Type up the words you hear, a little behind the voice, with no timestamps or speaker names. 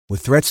With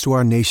threats to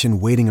our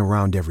nation waiting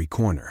around every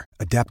corner,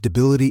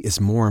 adaptability is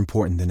more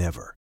important than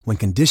ever. When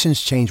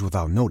conditions change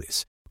without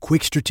notice,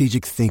 quick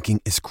strategic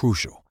thinking is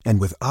crucial.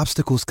 And with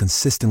obstacles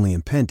consistently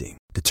impending,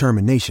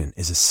 determination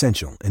is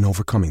essential in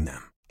overcoming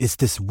them. It's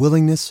this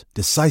willingness,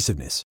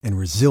 decisiveness, and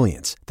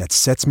resilience that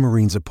sets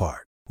Marines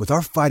apart. With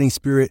our fighting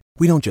spirit,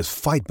 we don't just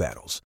fight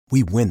battles,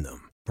 we win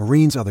them.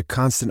 Marines are the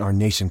constant our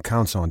nation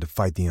counts on to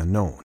fight the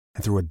unknown.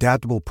 And through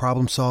adaptable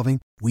problem solving,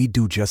 we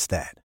do just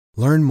that.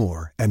 Learn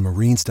more at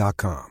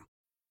marines.com.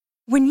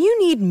 When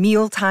you need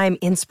mealtime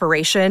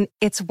inspiration,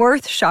 it's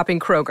worth shopping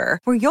Kroger,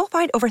 where you'll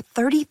find over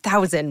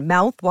 30,000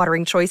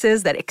 mouth-watering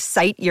choices that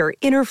excite your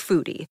inner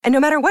foodie. And no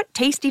matter what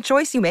tasty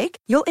choice you make,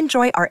 you'll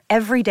enjoy our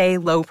everyday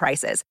low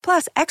prices,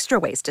 plus extra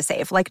ways to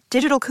save, like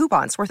digital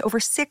coupons worth over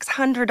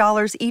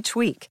 $600 each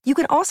week. You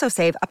can also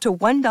save up to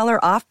 $1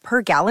 off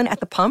per gallon at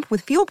the pump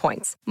with fuel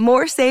points.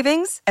 More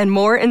savings and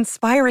more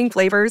inspiring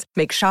flavors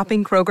make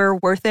shopping Kroger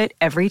worth it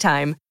every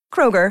time.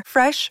 Kroger,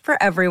 fresh for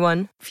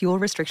everyone. Fuel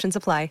restrictions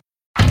apply.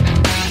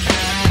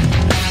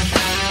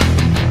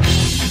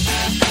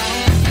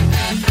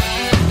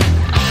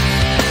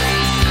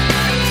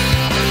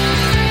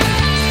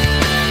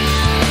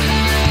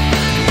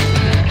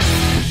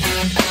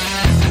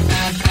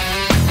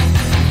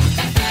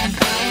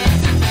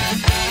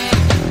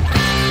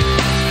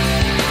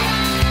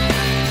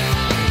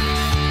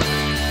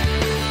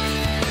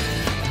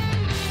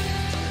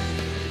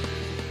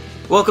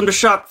 Welcome to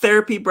Shock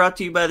Therapy, brought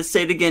to you by the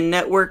Say It Again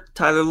Network.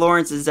 Tyler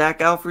Lawrence and Zach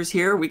Alfers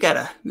here. We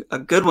got a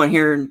good one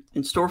here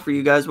in store for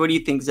you guys. What do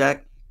you think,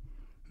 Zach?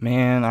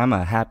 Man, I'm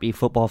a happy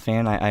football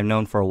fan. I've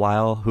known for a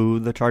while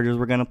who the Chargers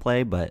were going to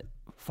play, but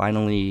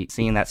finally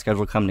seeing that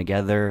schedule come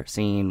together,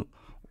 seeing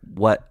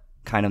what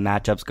kind of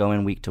matchups go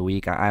in week to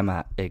week, I'm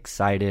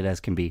excited as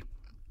can be.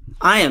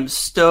 I am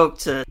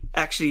stoked to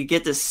actually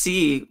get to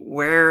see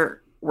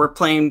where we're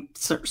playing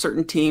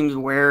certain teams,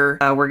 where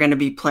we're going to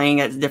be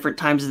playing at different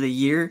times of the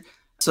year.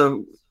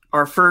 So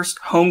our first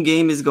home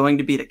game is going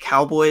to be the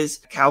Cowboys.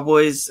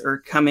 Cowboys are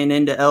coming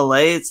into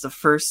LA. It's the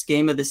first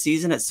game of the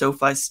season at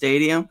SoFi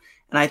Stadium.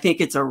 And I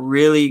think it's a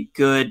really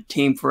good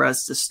team for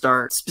us to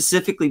start,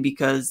 specifically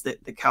because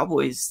the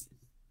Cowboys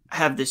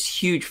have this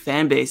huge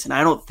fan base, and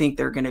I don't think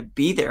they're going to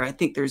be there. I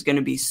think there's going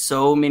to be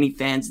so many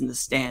fans in the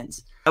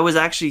stands. I was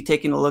actually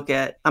taking a look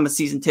at, I'm a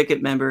season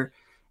ticket member,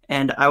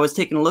 and I was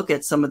taking a look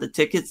at some of the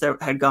tickets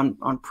that had gone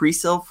on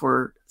pre-sale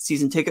for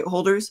season ticket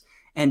holders.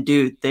 And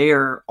dude, they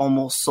are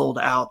almost sold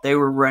out. They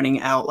were running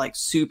out like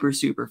super,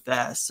 super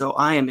fast. So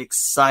I am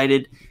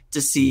excited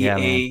to see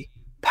a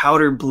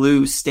powder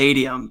blue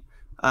stadium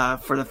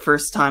for the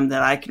first time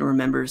that I can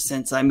remember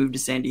since I moved to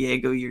San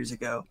Diego years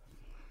ago.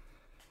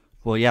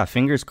 Well, yeah,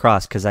 fingers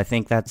crossed, because I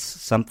think that's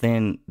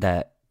something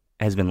that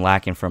has been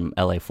lacking from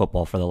LA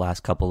football for the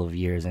last couple of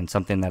years, and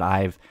something that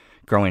I've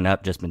growing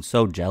up just been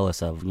so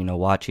jealous of,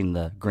 watching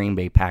the Green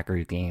Bay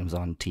Packers games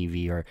on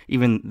TV, or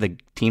even the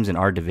teams in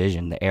our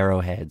division, the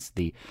Arrowheads,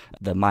 the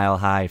Mile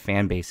High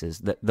fan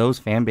bases. Those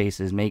fan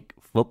bases make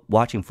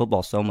watching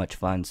football so much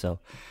fun. So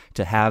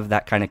to have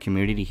that kind of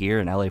community here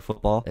in LA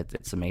football,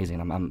 it's amazing.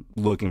 I'm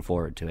looking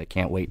forward to it.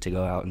 Can't wait to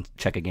go out and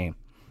check a game.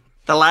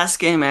 The last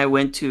game I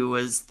went to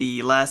was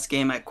the last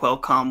game at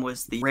Qualcomm,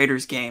 was the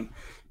Raiders game.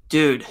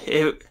 Dude,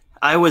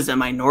 I was a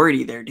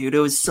minority there, dude. It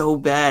was so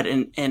bad.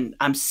 And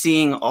I'm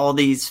seeing all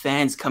these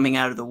fans coming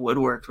out of the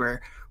woodwork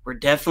where we're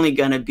definitely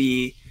going to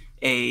be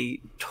a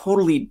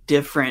totally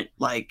different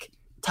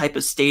type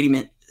of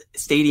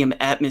stadium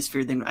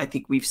atmosphere than I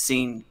think we've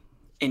seen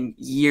in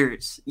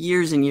years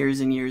and years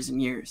and years and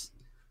years.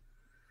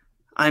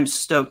 I'm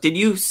stoked. Did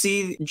you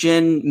see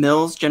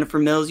Jennifer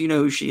Mills? You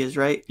know who she is,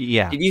 right?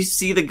 Yeah. Did you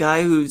see the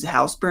guy whose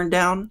house burned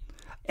down?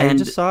 I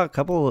just saw a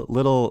couple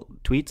little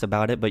tweets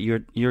about it, but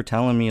you're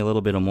telling me a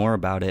little bit more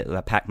about it.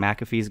 That Pat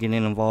McAfee's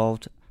getting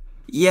involved.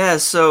 Yeah,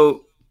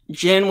 so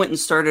Jen went and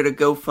started a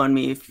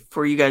GoFundMe.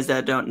 For you guys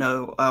that don't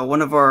know,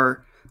 one of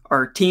our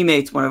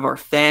teammates, one of our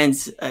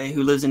fans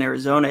who lives in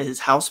Arizona, his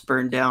house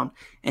burned down.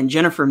 And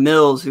Jennifer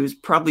Mills, who's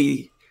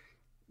probably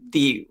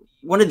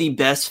one of the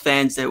best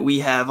fans that we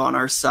have on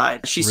our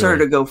side, she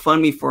started a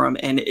GoFundMe for him,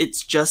 and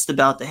it's just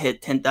about to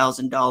hit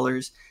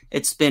 $10,000.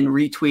 It's been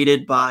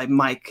retweeted by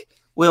Mike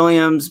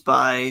Williams,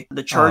 by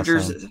the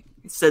Chargers. Awesome.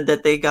 Said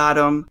that they got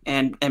him,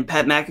 and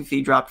Pat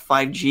McAfee dropped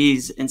 5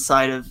 G's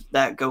inside of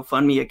that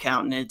GoFundMe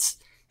account, and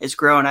it's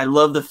growing. I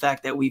love the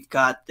fact that we've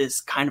got this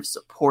kind of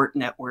support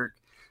network.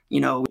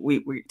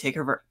 We take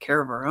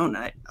care of our own.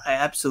 I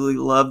absolutely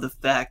love the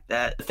fact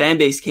that the fan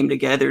base came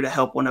together to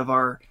help one of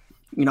our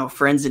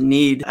friends in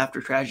need after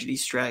tragedy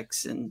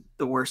strikes in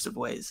the worst of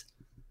ways.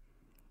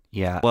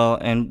 Yeah, well,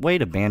 and way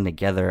to band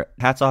together.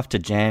 Hats off to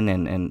Jen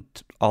and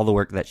all the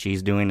work that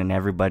she's doing, and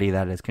everybody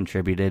that has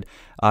contributed.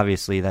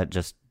 Obviously,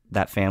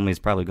 that family is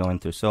probably going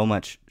through so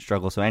much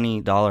struggle, so any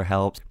dollar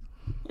helps.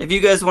 If you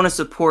guys want to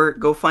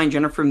support, go find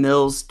Jennifer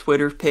Mills'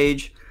 Twitter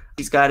page.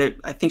 She's got it.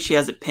 I think she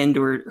has it pinned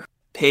to her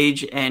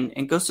page,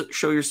 and go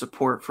show your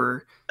support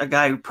for a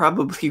guy who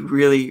probably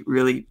really,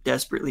 really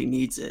desperately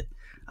needs it.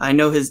 I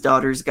know his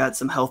daughter's got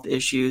some health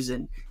issues,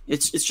 and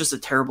it's just a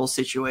terrible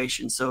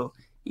situation. So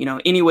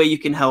any way you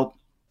can help,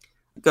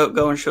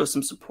 go and show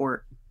some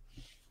support.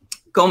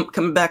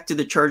 Coming back to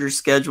the Chargers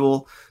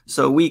schedule.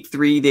 So week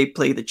 3, they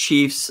play the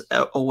Chiefs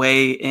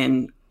away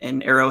in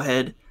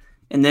Arrowhead.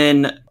 And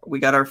then we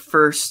got our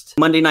first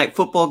Monday Night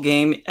Football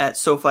game at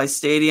SoFi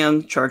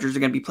Stadium. Chargers are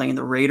going to be playing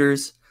the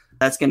Raiders.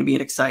 That's going to be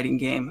an exciting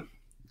game.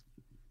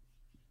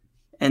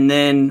 And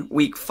then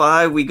week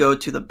 5, we go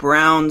to the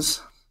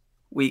Browns.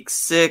 Week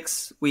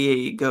 6,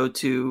 we go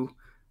to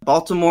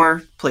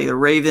Baltimore, play the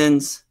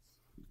Ravens.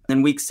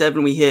 Then week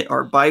 7, we hit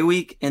our bye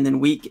week. And then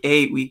week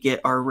 8, we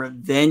get our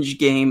revenge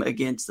game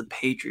against the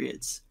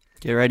Patriots.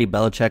 Get ready,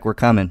 Belichick. We're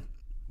coming.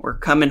 We're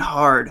coming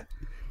hard.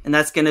 And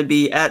that's going to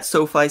be at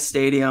SoFi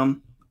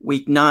Stadium.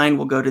 Week 9,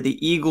 we'll go to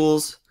the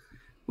Eagles.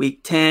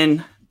 Week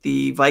 10,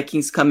 the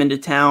Vikings come into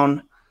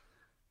town.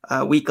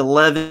 Week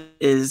 11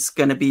 is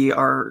going to be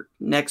our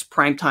next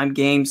primetime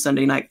game,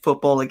 Sunday Night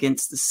Football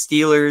against the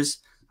Steelers.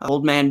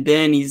 Old man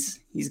Ben, he's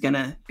going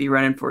to be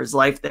running for his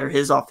life there.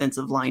 His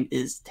offensive line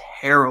is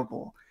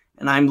terrible.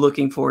 And I'm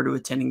looking forward to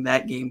attending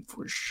that game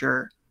for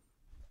sure.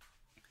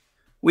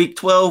 Week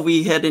 12,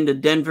 we head into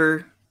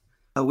Denver.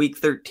 Week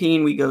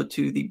 13, we go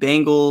to the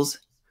Bengals.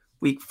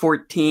 Week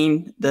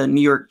 14, the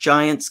New York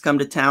Giants come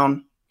to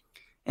town.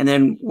 And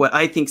then what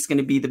I think is going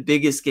to be the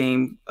biggest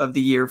game of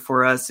the year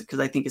for us, because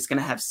I think it's going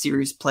to have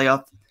serious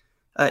playoff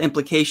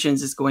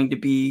implications, is going to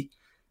be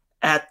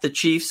at the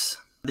Chiefs.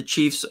 The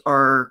Chiefs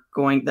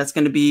that's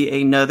going to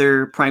be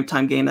another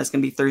primetime game. That's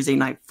going to be Thursday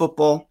Night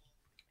Football.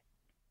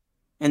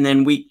 And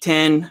then week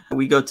 10,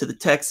 we go to the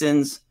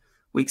Texans.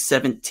 Week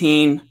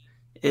 17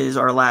 is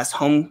our last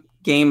home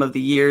game of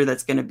the year.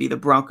 That's going to be the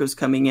Broncos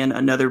coming in,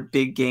 another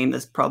big game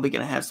that's probably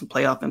going to have some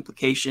playoff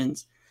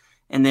implications.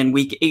 And then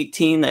week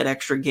 18, that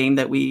extra game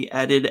that we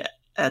added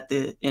at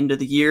the end of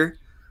the year,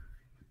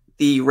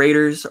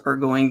 we're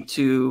going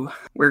to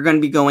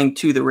be going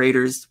to the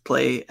Raiders to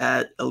play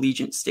at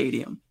Allegiant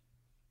Stadium.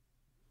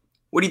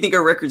 What do you think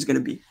our record's going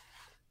to be?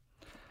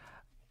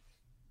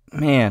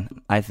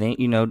 Man, I think,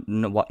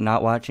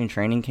 not watching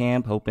training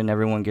camp, hoping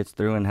everyone gets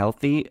through and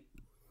healthy,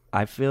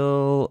 I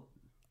feel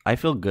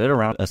good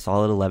around a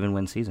solid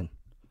 11-win season.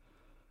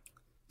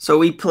 So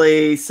we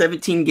play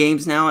 17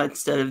 games now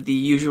instead of the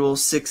usual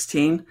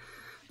 16.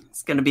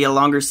 It's going to be a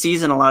longer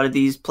season. A lot of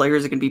these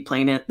players are going to be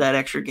playing that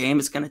extra game.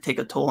 It's going to take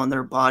a toll on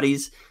their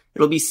bodies.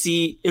 It'll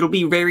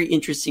be very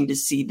interesting to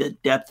see the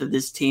depth of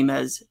this team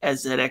as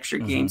that extra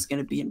game is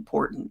going to be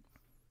important.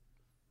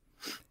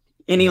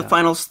 Any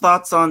final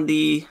thoughts on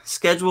the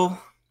schedule?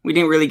 We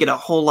didn't really get a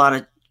whole lot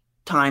of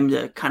time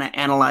to kind of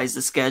analyze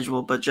the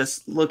schedule, but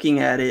just looking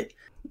at it,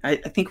 I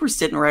think we're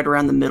sitting right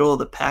around the middle of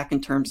the pack in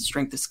terms of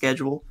strength of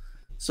schedule.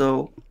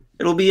 So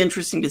it'll be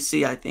interesting to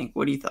see, I think.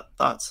 What are your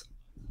thoughts?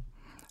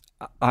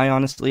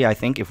 I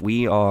think if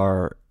we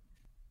are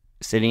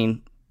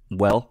sitting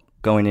well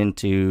going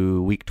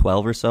into week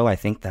 12 or so, I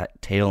think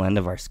that tail end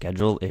of our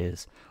schedule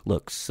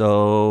looks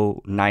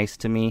so nice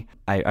to me.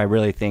 I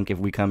really think if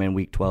we come in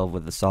week 12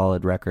 with a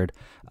solid record,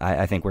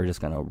 I think we're just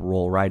going to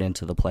roll right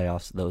into the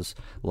playoffs, those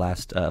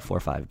last 4 or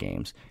 5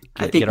 games.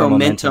 Get our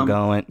momentum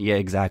going. Yeah,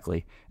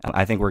 exactly.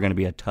 I think we're going to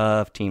be a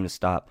tough team to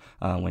stop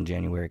when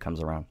January comes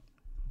around.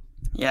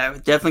 Yeah, we're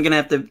definitely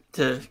going to have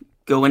to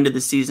go into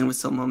the season with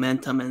some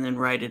momentum and then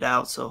ride it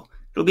out. So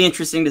it'll be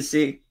interesting to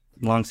see.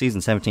 Long season,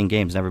 17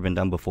 games, never been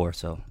done before.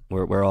 So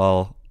we're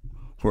all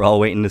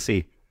waiting to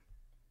see.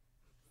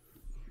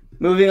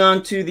 Moving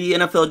on to the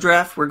NFL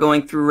draft, we're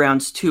going through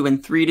rounds 2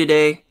 and 3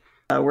 today.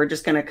 We're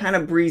just going to kind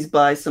of breeze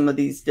by some of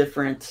these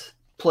different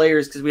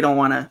players because we don't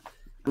want to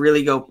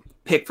really go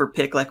pick for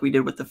pick like we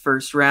did with the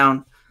first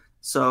round.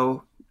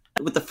 So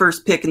with the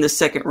first pick in the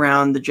second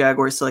round, the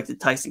Jaguars selected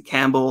Tyson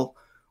Campbell.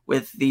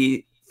 With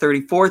the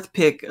 34th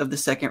pick of the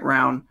second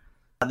round,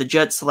 the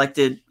Jets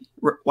selected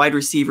wide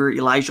receiver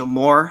Elijah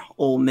Moore,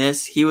 Ole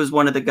Miss. He was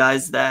one of the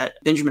guys that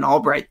Benjamin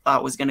Albright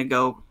thought was going to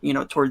go,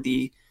 toward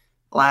the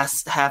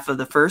last half of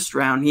the first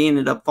round. He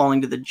ended up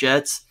falling to the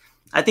Jets.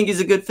 I think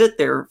he's a good fit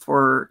there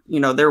for,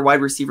 their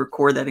wide receiver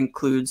core that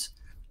includes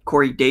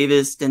Corey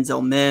Davis,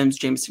 Denzel Mims,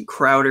 Jamison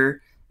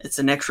Crowder. It's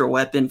an extra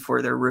weapon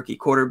for their rookie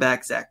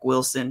quarterback, Zach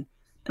Wilson.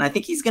 And I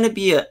think he's going to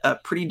be a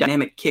pretty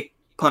dynamic kick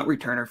punt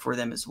returner for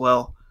them as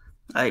well.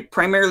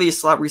 Primarily a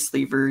slot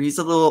receiver. He's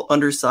a little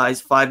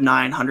undersized, 5'9",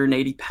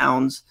 180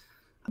 pounds.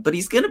 But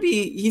he's kind of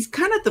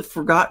the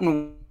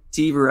forgotten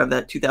receiver of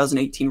that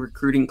 2018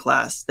 recruiting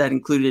class that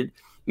included,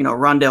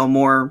 Rondale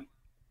Moore,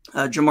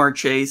 Jamar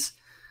Chase.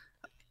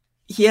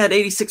 He had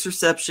 86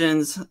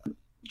 receptions,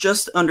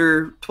 just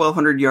under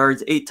 1,200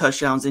 yards, 8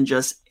 touchdowns in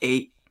just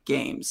 8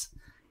 games.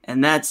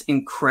 And that's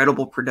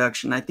incredible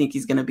production. I think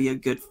he's going to be a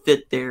good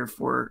fit there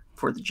for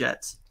the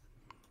Jets.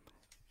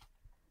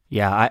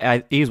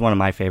 Yeah, he's one of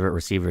my favorite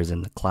receivers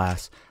in the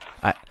class.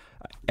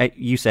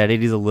 You said it,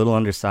 he's a little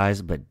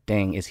undersized, but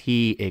dang, is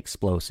he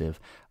explosive.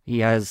 He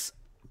has,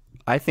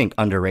 I think,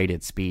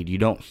 underrated speed. You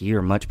don't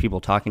hear much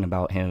people talking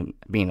about him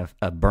being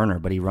a burner,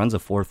 but he runs a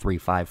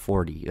 4.35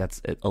 40.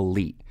 That's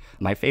elite.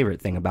 My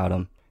favorite thing about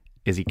him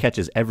is he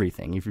catches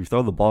everything. If you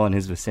throw the ball in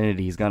his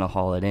vicinity, he's going to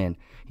haul it in.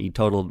 He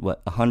totaled,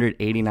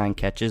 189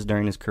 catches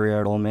during his career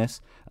at Ole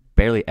Miss.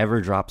 Barely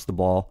ever drops the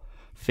ball.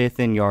 5th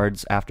in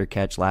yards after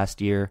catch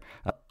last year.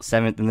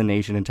 7th in the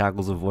nation in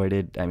tackles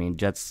avoided. I mean,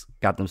 Jets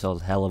got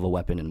themselves a hell of a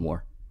weapon and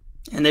more.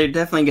 And they're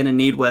definitely going to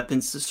need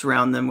weapons to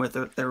surround them with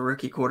their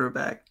rookie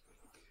quarterback.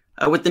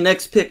 With the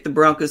next pick, the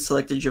Broncos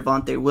selected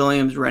Javonte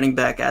Williams, running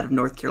back out of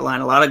North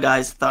Carolina. A lot of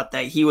guys thought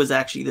that he was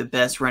actually the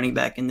best running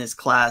back in this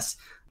class.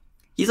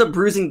 He's a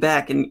bruising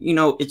back, and,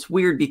 it's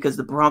weird because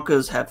the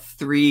Broncos have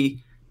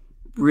 3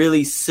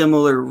 really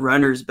similar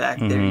runners back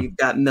there. You've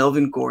got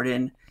Melvin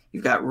Gordon,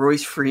 you've got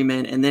Royce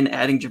Freeman, and then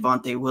adding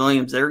Javonte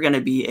Williams. They're going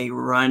to be a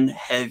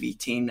run-heavy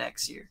team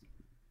next year.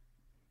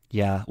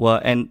 Yeah,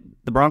 well, and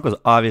the Broncos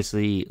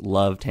obviously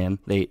loved him.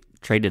 They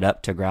traded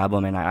up to grab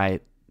him, and I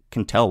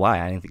can tell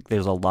why. I think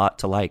there's a lot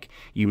to like.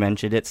 You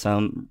mentioned it.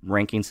 Some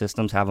ranking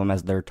systems have him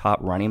as their top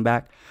running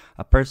back.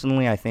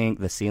 Personally, I think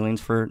the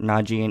ceilings for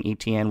Najee and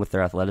ETN with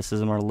their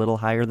athleticism are a little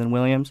higher than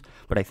Williams.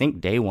 But I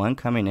think day one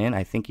coming in,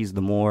 I think he's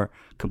the more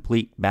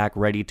complete back,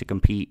 ready to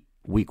compete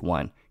week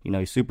one.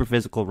 He's super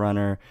physical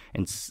runner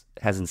and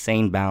has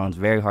insane balance,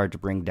 very hard to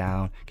bring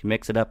down, can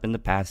mix it up in the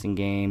passing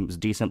game, is a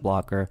decent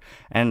blocker.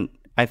 And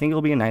I think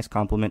it'll be a nice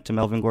compliment to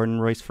Melvin Gordon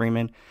and Royce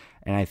Freeman.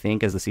 And I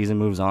think as the season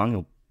moves on,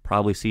 you'll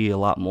probably see a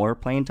lot more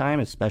playing time,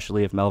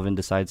 especially if Melvin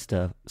decides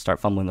to start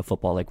fumbling the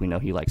football like we know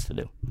he likes to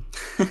do.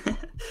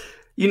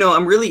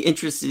 I'm really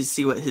interested to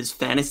see what his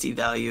fantasy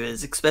value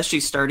is, especially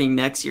starting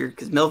next year,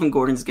 because Melvin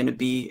Gordon's going to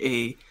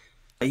be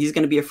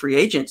a free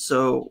agent.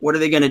 So what are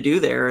they going to do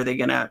there? Are they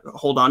going to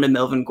hold on to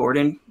Melvin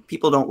Gordon?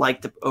 People don't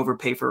like to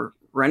overpay for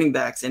running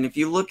backs. And if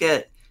you look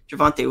at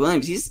Javonte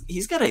Williams,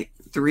 he's got a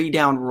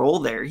 3-down role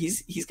there.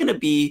 He's going to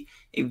be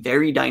a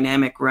very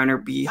dynamic runner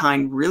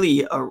behind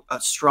really a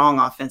strong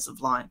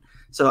offensive line.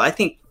 So I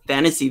think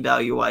fantasy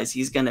value-wise,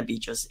 he's going to be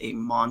just a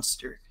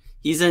monster.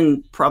 He's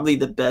in probably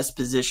the best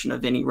position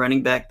of any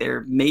running back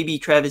there. Maybe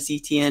Travis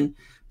Etienne,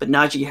 but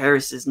Najee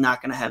Harris is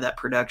not going to have that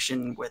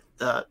production with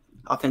the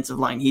offensive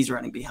line he's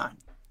running behind.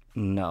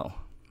 No,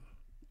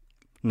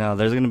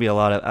 there's going to be a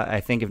lot of... I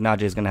think if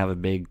Najee is going to have a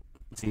big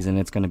season,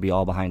 it's going to be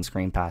all behind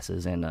screen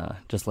passes and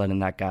just letting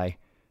that guy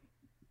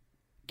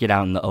get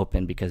out in the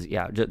open because,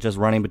 just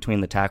running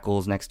between the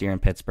tackles next year in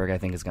Pittsburgh, I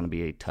think is going to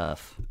be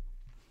tough.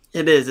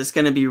 It is. It's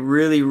going to be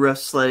really rough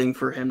sledding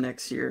for him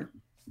next year.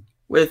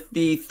 With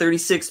the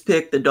 36th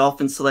pick, the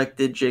Dolphins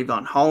selected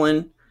Javon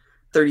Holland.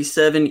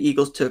 37,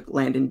 Eagles took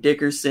Landon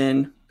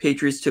Dickerson.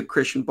 Patriots took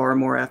Christian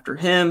Barmore after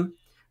him.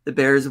 The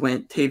Bears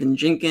went Taven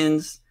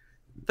Jenkins.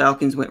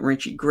 Falcons went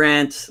Richie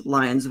Grant.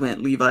 Lions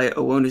went Levi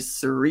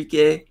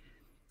Owonisirike.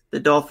 The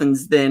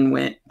Dolphins then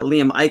went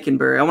Liam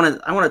Eichenberg.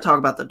 I want to talk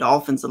about the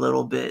Dolphins a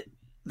little bit.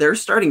 Their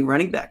starting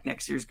running back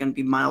next year is going to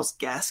be Myles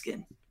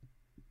Gaskin.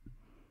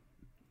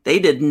 They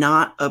did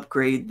not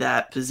upgrade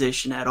that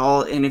position at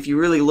all. And if you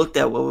really looked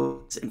at what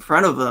was in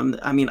front of them,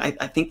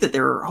 I think that they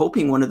were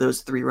hoping one of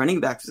those 3 running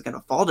backs was going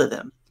to fall to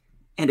them.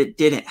 And it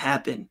didn't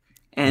happen.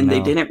 And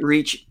They didn't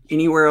reach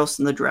anywhere else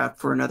in the draft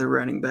for another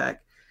running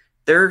back.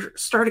 Their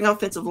starting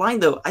offensive line,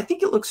 though, I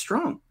think it looks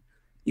strong.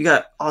 You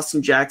got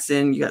Austin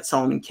Jackson, you got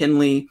Solomon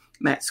Kinley,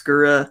 Matt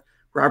Skura,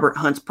 Robert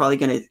Hunt's probably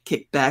going to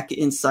kick back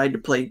inside to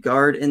play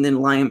guard, and then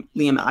Liam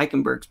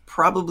Eichenberg's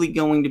probably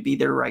going to be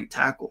their right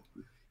tackle.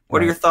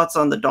 What are your thoughts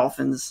on the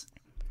Dolphins?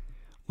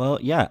 Well,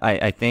 yeah,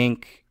 I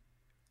think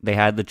they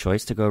had the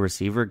choice to go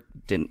receiver.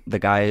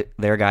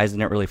 Their guys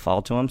didn't really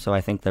fall to them, so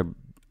I think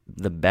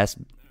the best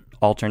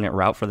alternate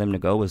route for them to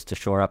go was to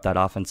shore up that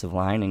offensive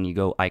line, and you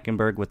go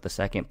Eichenberg with the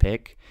second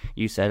pick.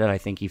 You said it. I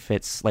think he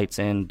slates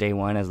in day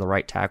one as the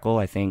right tackle.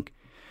 I think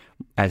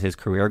as his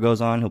career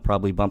goes on, he'll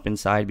probably bump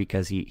inside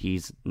because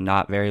he's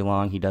not very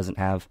long. He doesn't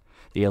have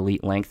the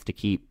elite length to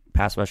keep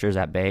pass rushers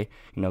at bay.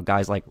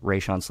 Guys like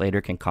Rashawn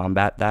Slater can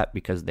combat that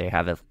because they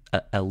have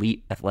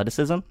elite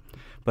athleticism,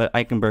 but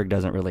Eichenberg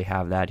doesn't really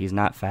have that. He's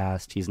not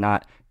fast.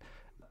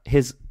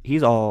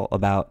 He's all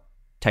about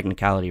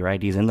technicality,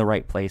 right? He's in the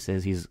right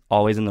places. He's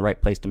always in the right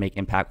place to make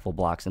impactful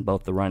blocks in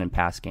both the run and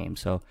pass game.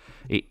 So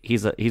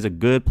he's a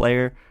good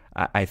player.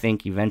 I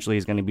think eventually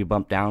he's going to be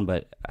bumped down,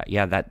 but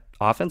that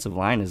offensive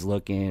line is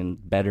looking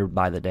better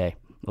by the day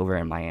over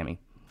in Miami.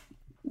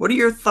 What are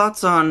your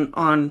thoughts on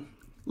Liam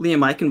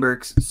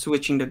Eichenberg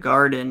switching to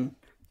guard and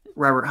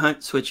Robert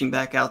Hunt switching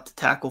back out to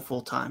tackle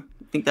full time?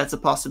 I think that's a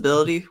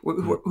possibility.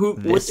 What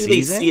do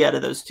they see out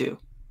of those two?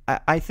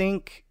 I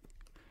think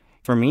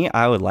for me,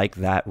 I would like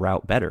that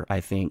route better. I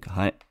think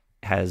Hunt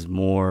has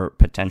more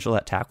potential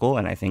at tackle,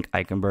 and I think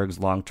Eichenberg's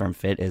long-term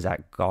fit is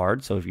at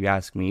guard. So if you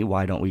ask me,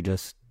 why don't we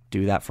just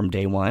do that from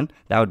day one?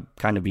 That would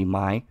kind of be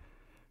my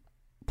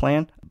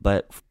plan.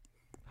 But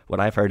what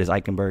I've heard is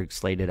Eichenberg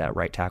slated at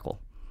right tackle.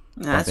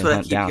 That's what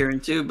I keep hearing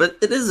too, but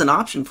it is an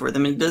option for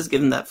them. It does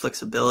give them that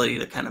flexibility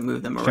to kind of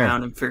move them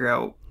around and figure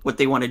out what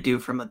they want to do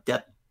from a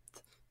depth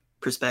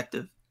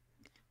perspective.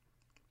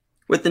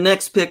 With the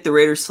next pick, the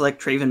Raiders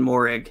select Trayvon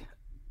Moehrig.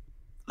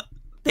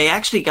 They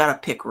actually got a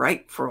pick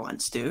right for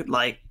once, dude.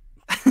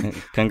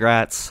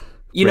 Congrats.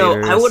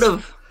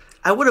 Raiders.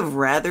 I would have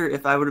rather,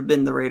 if I would have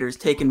been the Raiders,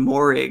 taken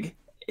Morig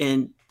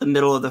in the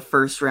middle of the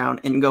first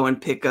round and go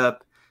and pick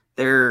up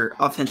their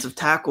offensive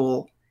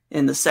tackle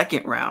in the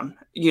second round.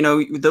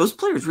 Those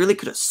players really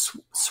could have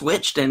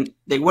switched and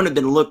they wouldn't have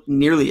been looked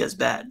nearly as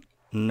bad.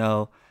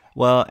 No.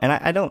 Well, and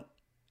I don't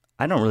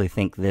really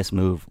think this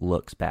move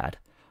looks bad.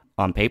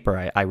 On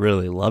paper, I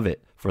really love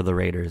it for the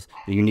Raiders.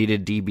 You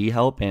needed DB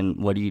help, and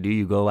what do?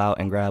 You go out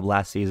and grab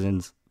last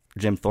season's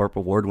Jim Thorpe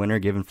Award winner,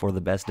 given for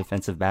the best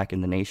defensive back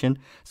in the nation.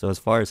 So as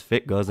far as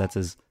fit goes, that's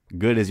as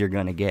good as you're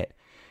going to get.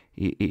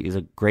 He's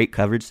a great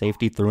coverage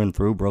safety through and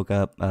through, broke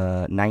up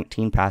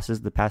 19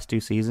 passes the past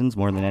 2 seasons,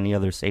 more than any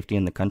other safety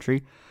in the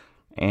country.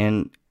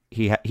 And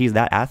he's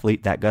that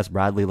athlete that Gus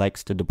Bradley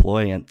likes to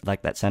deploy, and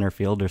like that center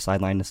field or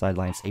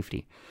sideline-to-sideline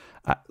safety.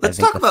 Let's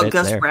talk about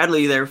Gus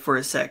Bradley there for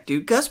a sec,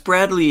 dude. Gus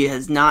Bradley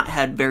has not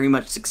had very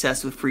much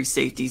success with free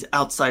safeties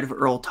outside of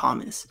Earl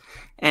Thomas.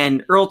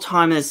 And Earl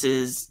Thomas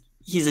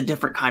he's a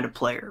different kind of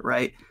player,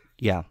 right?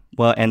 Yeah.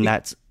 Well, and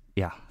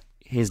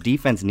his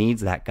defense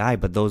needs that guy,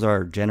 but those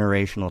are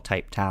generational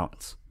type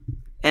talents.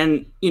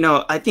 And,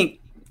 I think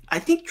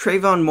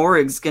Trayvon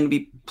Morrig's going to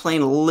be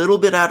playing a little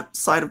bit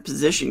outside of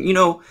position.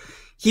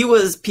 He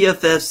was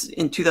PFF's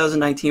in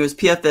 2019. He was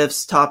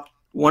PFF's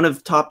one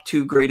of top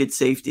 2 graded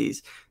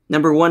safeties.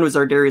 Number 1 was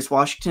Ardarius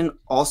Washington,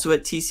 also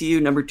at TCU.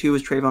 Number 2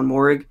 was Trayvon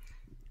Morrig.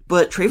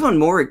 But Trayvon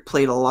Morrig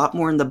played a lot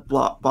more in the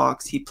block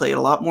box. He played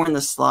a lot more in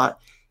the slot.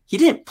 He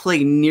didn't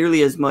play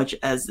nearly as much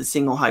as the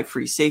single high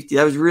free safety.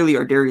 That was really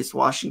Ardarius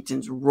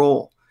Washington's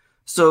role.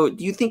 So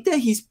do you think that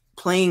he's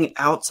playing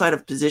outside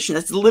of position?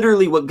 That's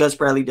literally what Gus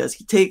Bradley does.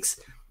 He takes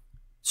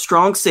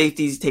strong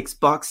safeties, he takes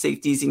box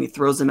safeties, and he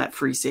throws them at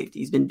free safety.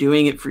 He's been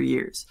doing it for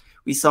years.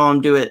 We saw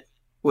him do it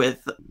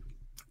with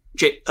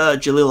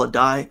Jaleel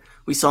Adai.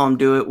 We saw him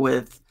do it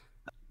with,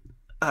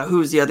 who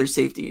was the other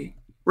safety?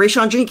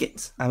 Rayshawn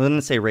Jenkins. I was going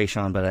to say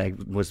Rayshawn, but I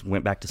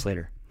went back to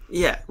Slater.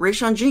 Yeah,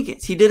 Rayshawn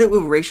Jenkins. He did it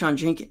with Rayshawn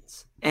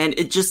Jenkins. And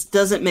it just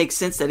doesn't make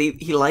sense that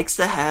he likes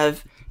to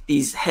have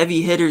these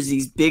heavy hitters,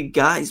 these big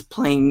guys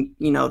playing,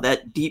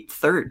 that deep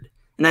third.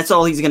 And that's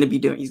all he's going to be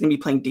doing. He's going to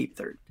be playing deep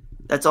third.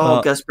 That's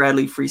all Gus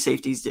Bradley free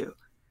safeties do.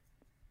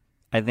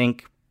 I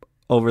think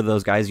over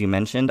those guys you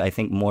mentioned, I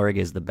think Morrig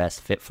is the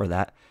best fit for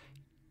that.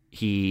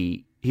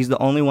 He's the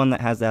only one that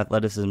has the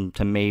athleticism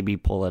to maybe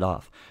pull it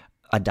off.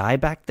 A die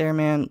back there,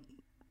 man,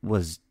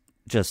 was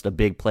just a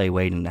big play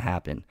waiting to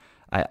happen.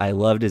 I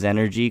loved his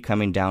energy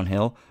coming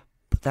downhill,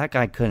 but that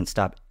guy couldn't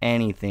stop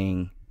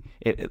anything.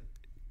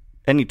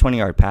 Any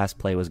 20-yard pass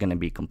play was going to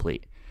be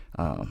complete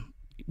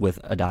with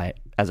a die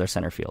as our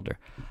center fielder.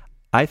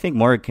 I think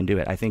Morrig can do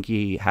it. I think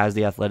he has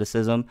the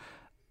athleticism.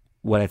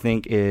 What I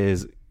think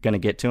is going to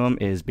get to him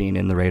is being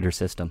in the Raider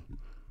system.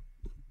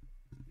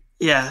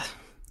 Yeah,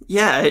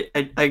 I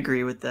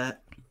agree with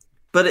that.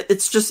 But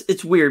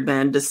it's weird,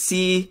 man, to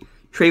see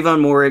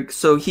Trayvon Morrig.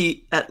 So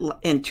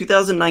in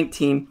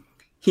 2019,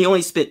 he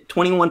only spent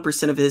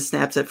 21% of his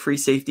snaps at free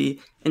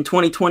safety. In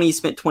 2020, he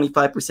spent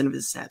 25% of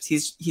his snaps.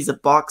 He's a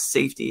box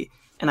safety,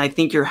 and I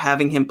think you're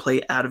having him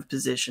play out of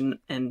position,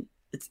 and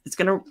it's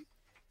gonna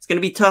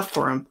be tough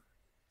for him.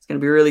 It's gonna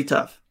be really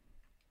tough.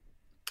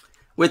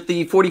 With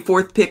the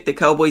 44th pick, the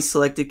Cowboys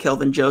selected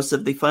Kelvin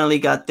Joseph. They finally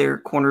got their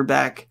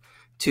cornerback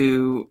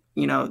to,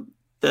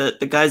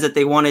 the guys that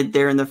they wanted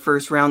there in the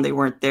first round. They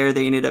weren't there.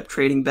 They ended up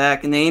trading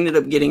back, and they ended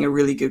up getting a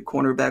really good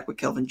cornerback with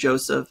Kelvin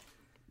Joseph.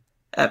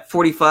 At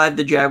 45,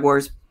 the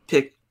Jaguars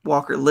picked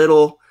Walker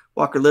Little.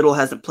 Walker Little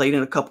hasn't played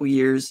in a couple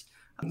years.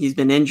 He's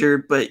been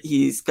injured, but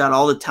he's got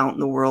all the talent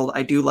in the world.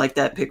 I do like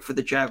that pick for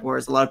the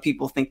Jaguars. A lot of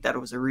people think that it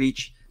was a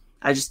reach.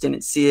 I just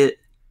didn't see it.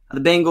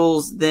 The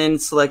Bengals then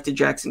selected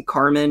Jackson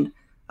Carman.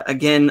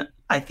 Again,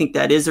 I think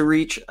that is a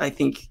reach. I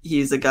think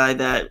he's a guy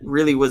that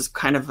really was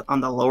kind of on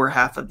the lower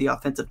half of the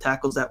offensive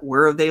tackles that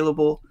were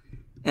available.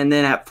 And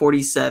then at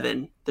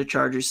 47, the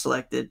Chargers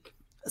selected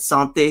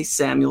Asante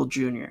Samuel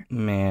Jr.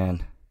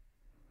 Man.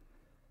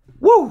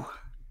 Woo!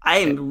 I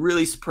am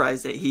really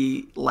surprised that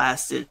he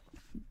lasted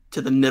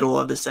to the middle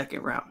of the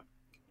second round.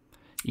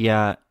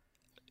 Yeah,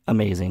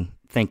 amazing.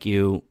 Thank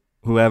you,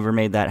 whoever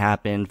made that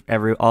happen.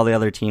 All the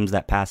other teams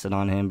that pass it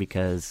on him,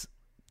 because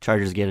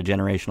Chargers get a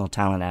generational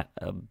talent at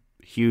a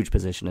huge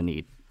position of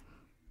need.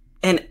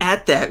 And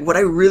at that, what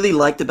I really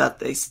liked about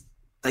this,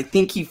 I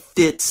think he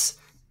fits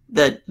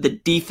the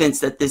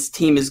defense that this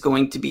team is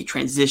going to be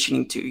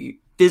transitioning to.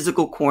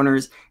 Physical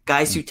corners,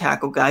 guys who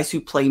tackle, guys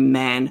who play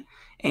man.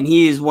 And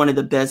he is one of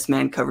the best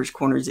man coverage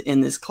corners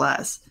in this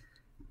class.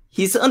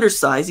 He's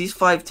undersized. He's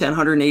 5'10",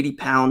 180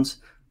 pounds,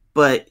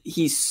 but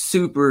he's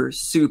super,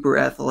 super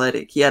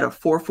athletic. He had a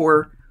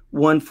 4.4,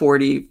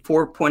 140,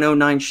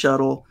 4.09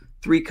 shuttle,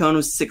 3 cone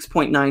was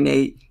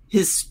 6.98.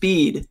 His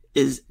speed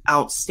is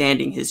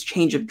outstanding. His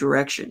change of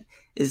direction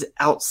is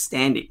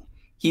outstanding.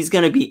 He's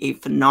going to be a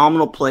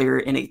phenomenal player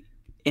in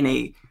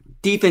a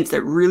defense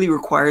that really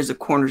requires the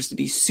corners to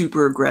be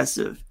super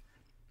aggressive.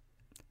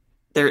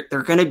 They're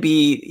going to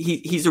be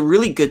he's a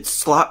really good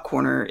slot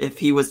corner if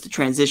he was to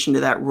transition to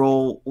that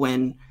role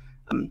when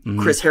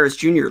Chris Harris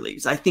Jr.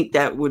 leaves. I think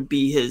that would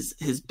be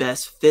his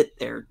best fit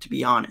there, to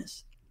be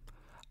honest.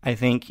 I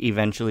think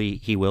eventually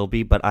he will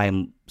be, but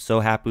I'm so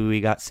happy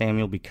we got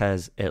Samuel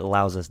because it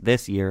allows us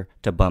this year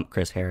to bump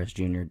Chris Harris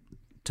Jr.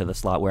 to the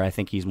slot where I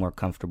think he's more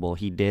comfortable.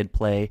 He did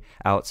play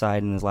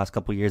outside in his last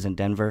couple years in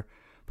Denver,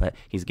 but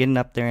he's getting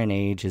up there in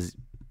age. His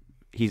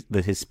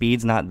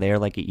speed's not there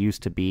like it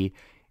used to be.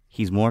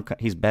 He's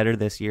better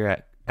this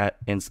year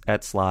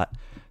at slot.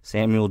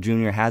 Samuel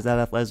Jr. has that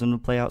athleticism to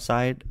play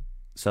outside,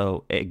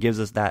 so it gives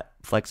us that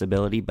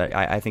flexibility. But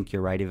I think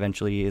you're right.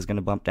 Eventually, he is going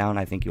to bump down.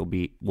 I think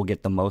we'll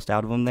get the most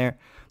out of him there.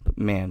 But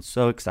man,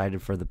 so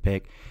excited for the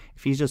pick.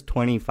 If he's just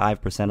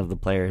 25% of the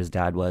player his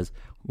dad was,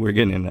 we're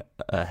getting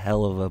a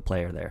hell of a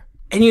player there.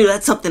 And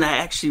that's something I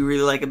actually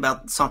really like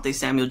about Asante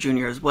Samuel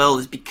Jr. as well,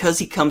 is because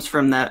he comes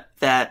from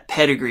that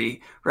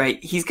pedigree,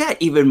 right? He's got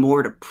even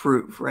more to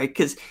prove, right?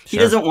 Because he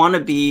doesn't want to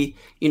be,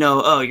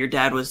 your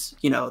dad was,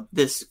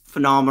 this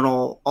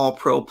phenomenal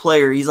all-pro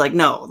player. He's like,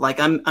 no, like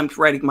I'm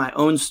writing my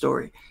own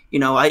story.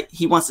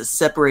 He wants to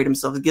separate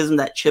himself. It gives him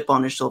that chip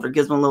on his shoulder,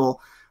 gives him a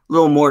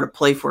little more to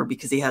play for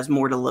because he has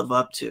more to live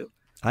up to.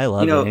 I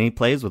love it. And he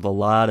plays with a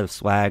lot of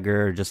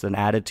swagger, just an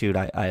attitude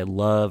I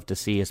love to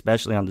see,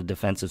 especially on the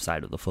defensive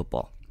side of the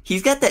football.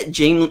 He's got that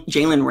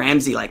Jalen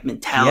Ramsey-like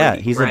mentality. Yeah,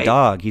 he's right? a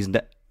dog.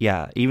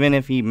 Even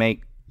if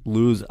he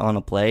lose on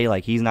a play,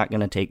 like he's not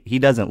going to take – he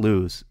doesn't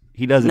lose.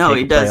 He doesn't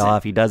take a play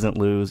off. He doesn't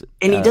lose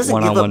and he doesn't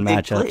one-on-one give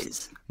up matchups. Big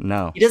plays.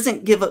 No. He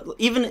doesn't give up –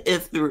 even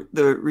if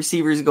the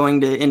receiver is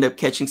going to end up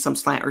catching some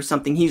slant or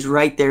something, he's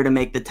right there to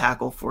make the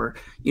tackle for,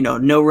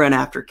 no run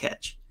after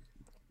catch.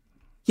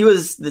 He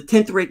was the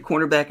 10th ranked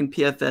cornerback in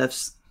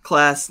PFF's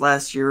class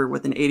last year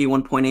with an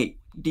 81.8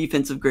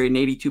 defensive grade and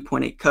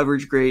 82.8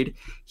 coverage grade.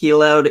 He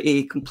allowed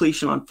a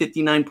completion on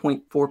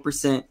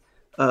 59.4%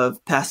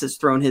 of passes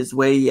thrown his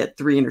way. He had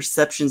 3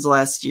 interceptions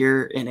last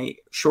year in a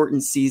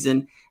shortened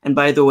season. And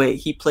by the way,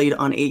 he played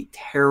on a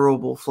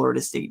terrible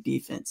Florida State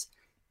defense.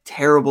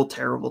 Terrible,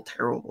 terrible,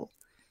 terrible.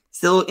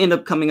 Still end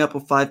up coming up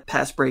with 5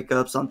 pass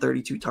breakups on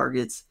 32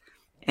 targets.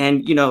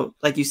 And,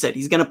 like you said,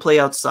 he's going to play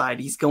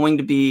outside. He's going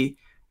to be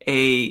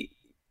a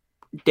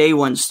day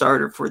one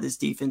starter for this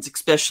defense,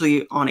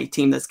 especially on a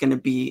team that's going to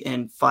be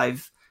in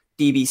 5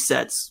 DB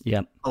sets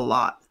a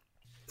lot.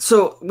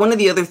 So one of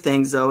the other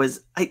things, though,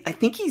 is I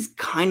think he's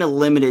kind of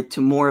limited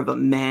to more of a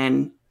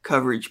man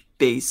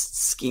coverage-based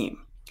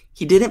scheme.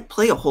 He didn't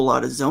play a whole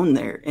lot of zone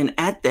there. And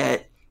at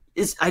that,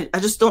 I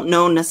just don't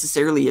know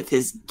necessarily if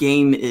his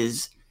game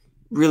is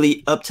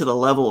really up to the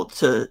level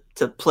to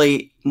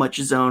play much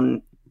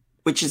zone,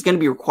 which is going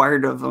to be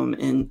required of him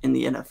in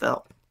the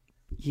NFL.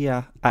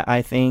 Yeah,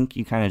 I think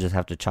you kind of just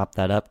have to chop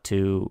that up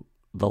to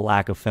the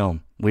lack of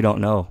film. We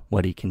don't know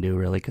what he can do,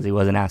 really, because he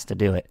wasn't asked to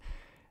do it.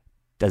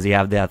 Does he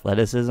have the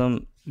athleticism?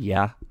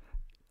 Yeah.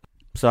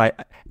 So I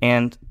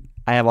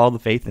have all the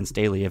faith in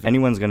Staley. If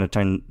anyone's going to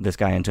turn this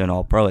guy into an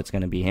all-pro, it's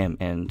going to be him,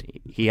 and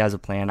he has a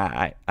plan.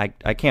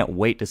 I can't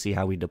wait to see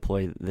how we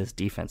deploy this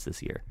defense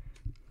this year.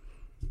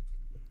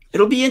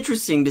 It'll be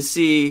interesting to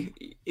see,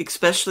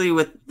 especially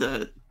with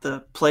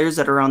the players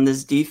that are on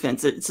this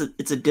defense. It's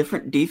a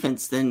different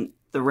defense than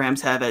the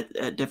Rams have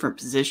at different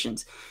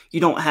positions.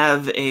 You don't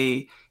have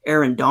a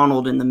Aaron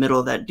Donald in the middle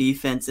of that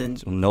defense,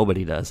 and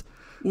nobody does.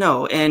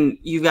 No, and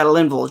you've got a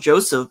Linval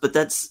Joseph, but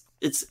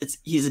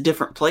he's a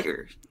different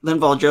player.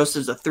 Linval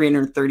Joseph's a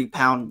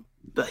 330-pound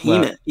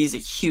behemoth. Well, he's a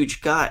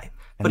huge guy,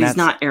 but he's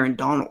not Aaron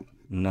Donald.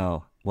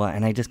 No. Well,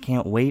 and I just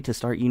can't wait to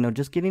start,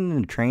 just getting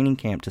into training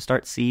camp to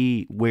start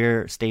see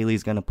where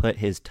Staley's going to put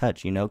his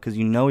touch, because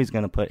he's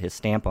going to put his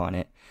stamp on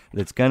it.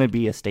 It's going to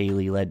be a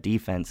Staley-led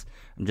defense.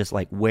 I'm just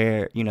like,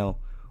 where,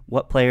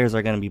 what players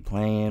are going to be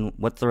playing?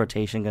 What's the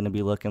rotation going to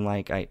be looking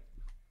like?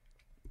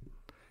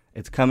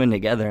 It's coming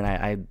together, and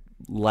I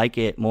like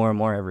it more and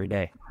more every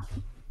day.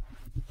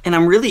 And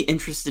I'm really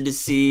interested to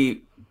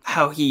see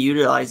how he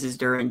utilizes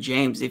Derwin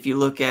James. If you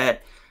look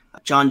at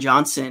John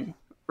Johnson,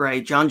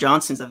 right? John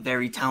Johnson's a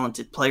very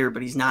talented player,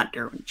 but he's not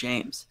Derwin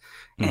James.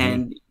 Mm-hmm.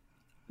 And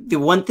the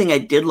one thing I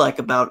did like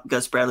about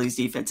Gus Bradley's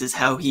defense is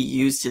how he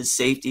used his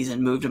safeties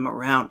and moved them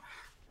around.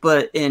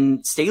 But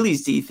in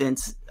Staley's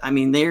defense, I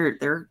mean,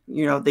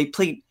 they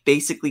play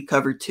basically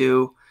cover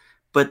 2,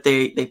 but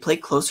they play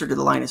closer to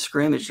the line of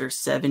scrimmage. They're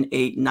 7,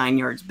 8, 9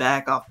 yards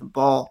back off the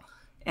ball.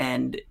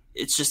 And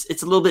it's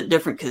a little bit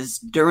different because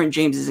Derwin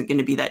James isn't going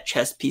to be that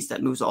chess piece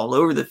that moves all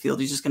over the field.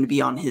 He's just going to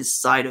be on his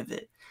side of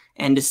it.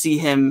 And to see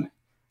him,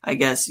 I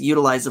guess,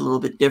 utilized a little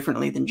bit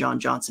differently than John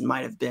Johnson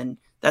might have been,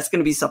 that's going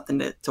to be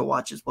something to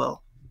watch as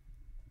well.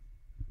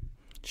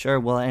 Sure.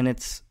 Well, and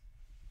it's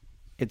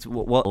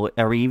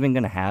are we even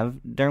going to have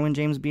Derwin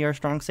James be our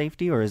strong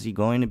safety, or is he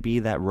going to be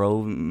that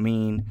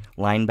roving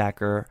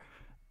linebacker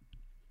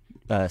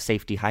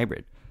safety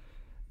hybrid?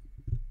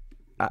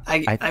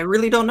 I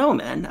really don't know,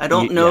 man. I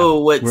don't know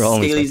what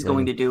Staley's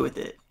going to do with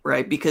it,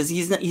 right? Because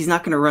he's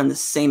not going to run the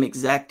same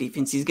exact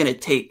defense. He's going to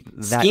take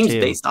schemes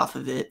based off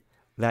of it.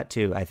 That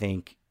too, I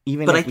think.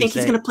 But I think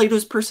he's going to play to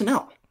his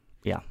personnel.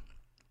 Yeah.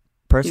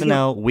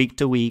 Personnel, week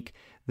to week.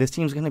 This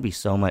team's going to be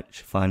so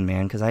much fun,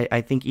 man, because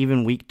I think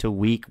even week to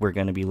week we're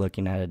going to be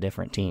looking at a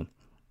different team.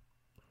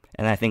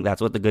 And I think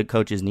that's what the good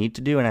coaches need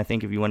to do. And I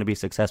think if you want to be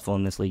successful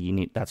in this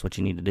league, that's what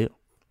you need to do.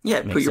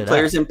 Yeah, put your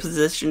players in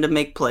position to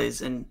make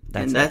plays, and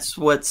that's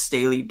what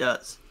Staley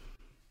does.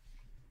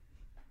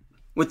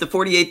 With the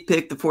 48th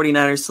pick, the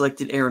 49ers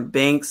selected Aaron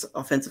Banks,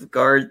 offensive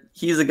guard.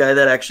 He's a guy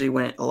that actually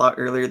went a lot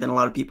earlier than a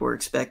lot of people were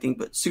expecting,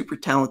 but super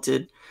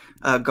talented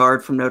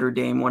guard from Notre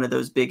Dame, one of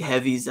those big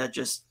heavies that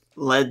just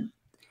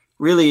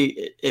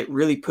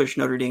really pushed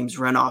Notre Dame's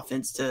run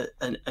offense to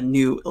a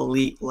new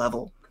elite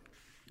level.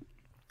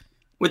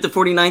 With the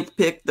 49th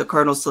pick, the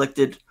Cardinals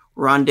selected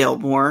Rondale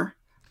Moore.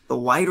 The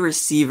wide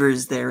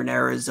receivers there in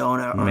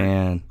Arizona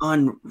are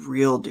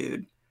unreal,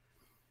 dude.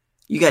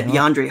 You got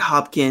DeAndre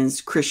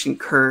Hopkins, Christian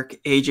Kirk,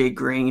 AJ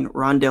Green,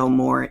 Rondale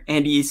Moore,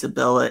 Andy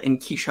Isabella, and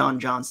Keyshawn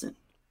Johnson.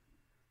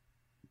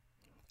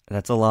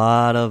 That's a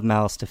lot of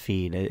mouths to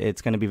feed.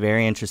 It's going to be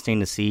very interesting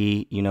to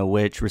see,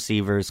 which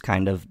receivers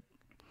kind of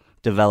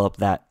develop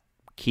that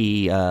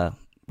key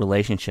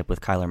relationship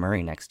with Kyler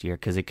Murray next year,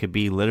 because it could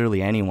be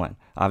literally anyone.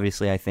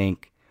 Obviously, I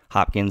think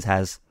Hopkins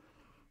is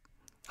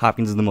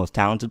the most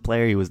talented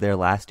player. He was there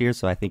last year,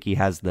 so I think he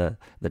has the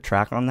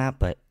track on that.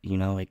 But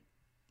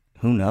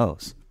who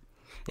knows?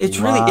 It's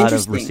really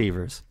interesting. Of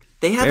receivers.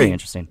 They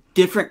have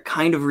different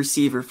kind of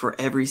receiver for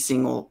every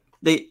single.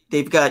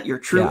 They've got your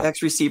true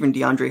X receiver in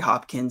DeAndre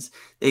Hopkins.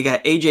 They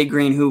got AJ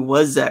Green, who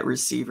was that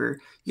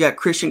receiver. You got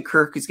Christian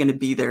Kirk, who's going to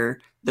be their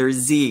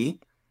Z,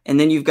 and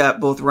then you've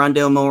got both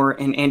Rondale Moore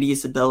and Andy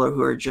Isabella,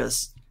 who are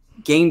just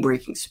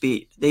game-breaking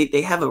speed.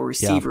 They have a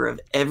receiver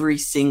of every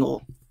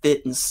single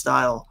fit and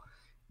style.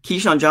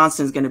 Keyshawn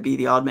Johnson is going to be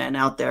the odd man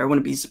out there. I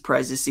wouldn't be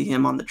surprised to see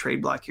him on the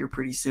trade block here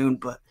pretty soon,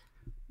 but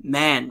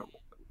man,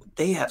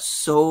 they have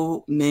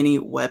so many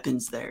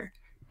weapons there.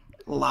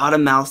 A lot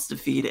of mouths to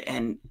feed,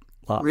 and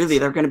really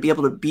they're going to be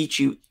able to beat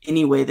you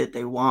any way that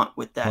they want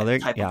with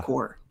that type of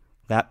core.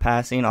 That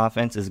passing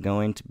offense is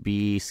going to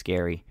be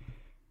scary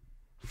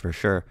for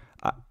sure.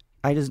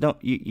 I just don't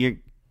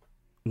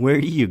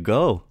where do you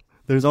go?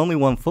 There's only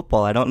one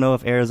football. I don't know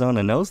if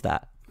Arizona knows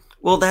that.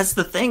 Well, that's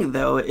the thing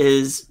though,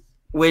 is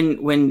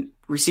when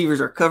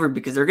receivers are covered,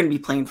 because they're going to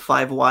be playing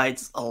five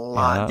wides a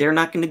lot. Yeah. They're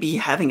not going to be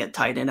having a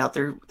tight end out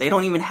there. They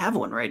don't even have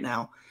one right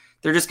now.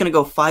 They're just going to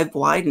go five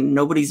wide and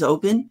nobody's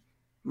open.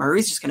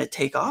 Murray's just going to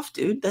take off,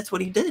 dude. That's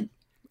what he did.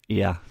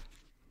 Yeah.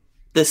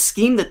 The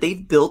scheme that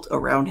they've built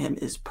around him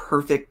is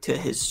perfect to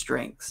his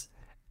strengths.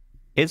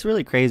 It's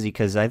really crazy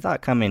because I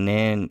thought coming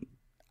in,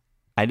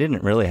 I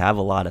didn't really have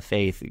a lot of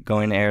faith.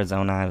 Going to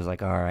Arizona, I was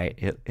like, all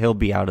right, he'll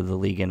be out of the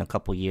league in a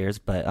couple years.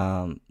 But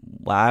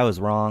I was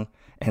wrong.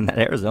 And that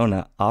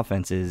Arizona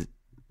offense is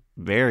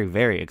very,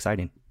 very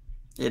exciting.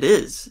 It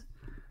is.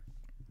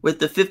 With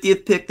the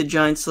 50th pick, the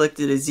Giants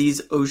selected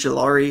Azeez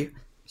Ojulari.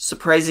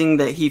 Surprising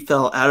that he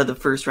fell out of the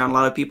first round. A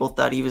lot of people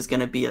thought he was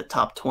going to be a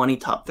top 20,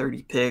 top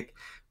 30 pick.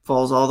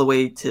 Falls all the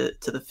way to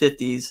the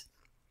 50s.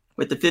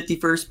 With the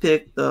 51st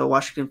pick, the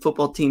Washington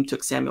football team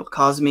took Samuel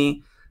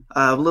Cosmi.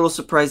 A little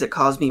surprised that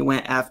Cosmi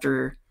went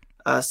after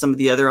some of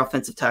the other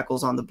offensive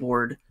tackles on the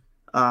board,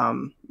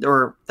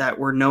 or that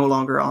were no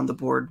longer on the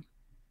board.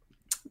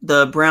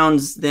 The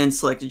Browns then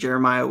selected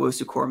Jeremiah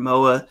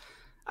Owusu-Koramoah.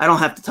 I don't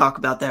have to talk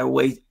about that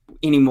way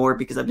anymore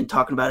because I've been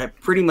talking about it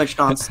pretty much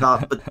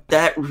nonstop, but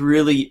that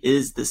really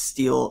is the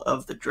steal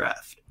of the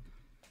draft.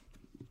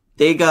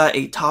 They got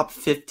a top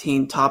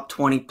 15, top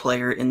 20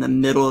 player in the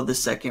middle of the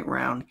second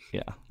round.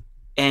 Yeah.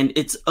 And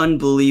it's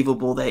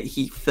unbelievable that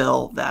he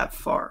fell that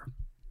far.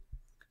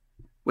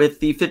 With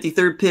the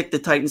 53rd pick, the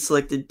Titans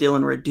selected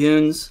Dylan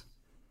Radunes.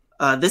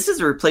 This is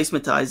a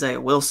replacement to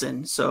Isaiah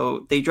Wilson.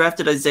 So they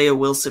drafted Isaiah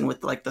Wilson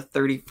with like the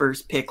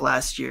 31st pick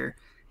last year.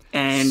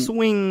 And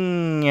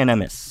swing and a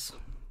miss.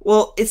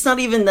 Well, it's not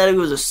even that it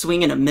was a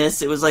swing and a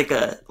miss. It was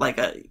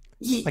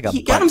he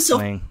got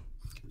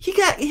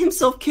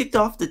himself kicked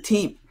off the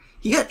team.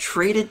 He got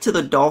traded to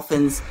the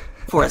Dolphins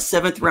for a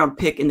 7th round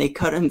pick, and they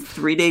cut him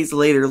 3 days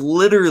later.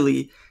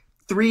 Literally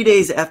 3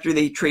 days after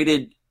they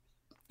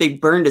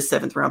burned a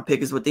 7th round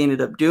pick is what they ended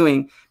up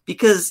doing,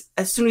 because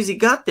as soon as he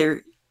got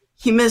there,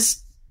 he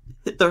missed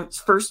the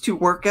first 2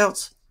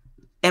 workouts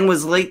and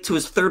was late to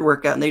his 3rd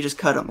workout, and they just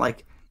cut him.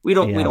 Like, we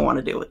don't want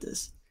to deal with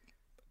this.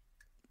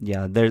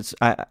 Yeah, there's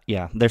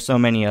so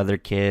many other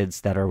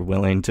kids that are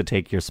willing to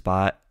take your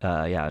spot.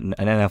 An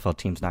NFL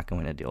team's not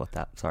going to deal with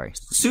that. Sorry.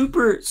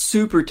 Super,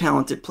 super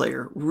talented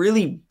player.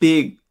 Really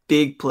big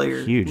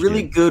player. Huge,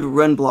 really dude. Good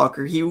run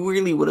blocker. He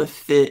really would have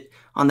fit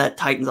on that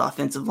Titans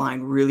offensive line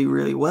really,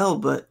 really well.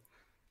 But,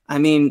 I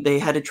mean, they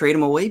had to trade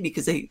him away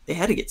because they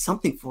had to get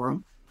something for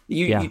him.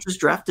 You just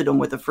drafted him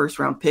with a 1st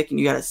round pick and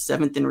you got a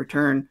 7th in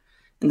return.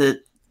 And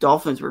the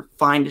Dolphins were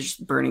fine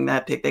just burning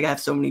that pick. They got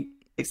so many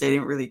picks they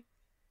didn't really.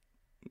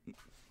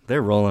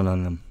 They're rolling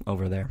on them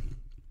over there.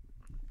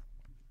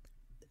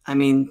 I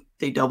mean,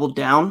 they doubled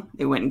down.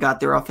 They went and got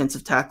their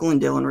offensive tackle in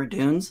Dylan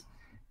Radunes,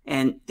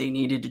 and they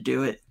needed to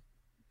do it.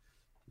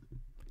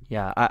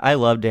 Yeah, I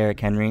love Derrick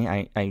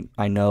Henry.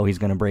 I know he's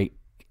going to break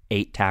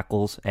 8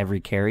 tackles every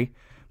carry,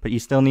 but you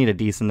still need a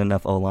decent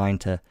enough O-line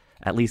to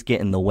at least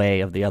get in the way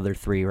of the other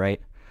 3,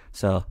 right?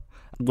 So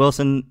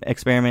Wilson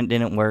experiment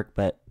didn't work,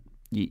 but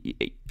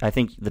I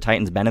think the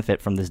Titans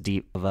benefit from this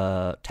deep of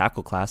a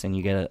tackle class, and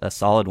you get a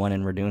solid one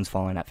in Raduns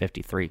falling at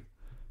 53.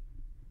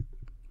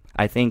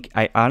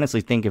 I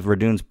honestly think if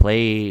Raduns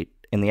played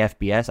in the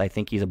FBS, I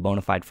think he's a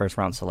bona fide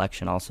first-round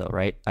selection also,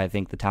 right? I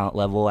think the talent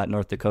level at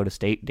North Dakota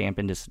State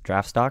dampened his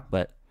draft stock,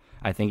 but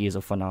I think he's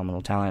a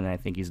phenomenal talent, and I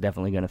think he's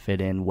definitely going to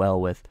fit in well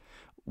with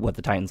what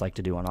the Titans like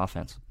to do on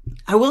offense.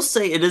 I will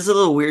say it is a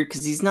little weird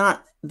because he's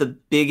not the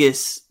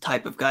biggest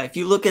type of guy. If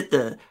you look at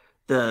the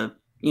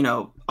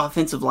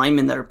offensive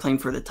linemen that are playing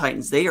for the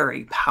Titans, they are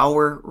a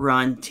power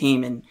run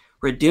team, and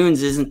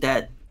Raduns isn't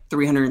that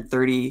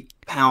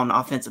 330-pound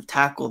offensive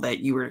tackle that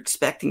you were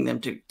expecting them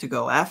to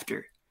go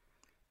after.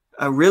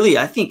 Really,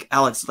 I think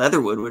Alex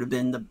Leatherwood would have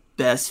been the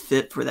best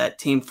fit for that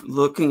team,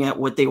 looking at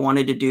what they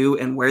wanted to do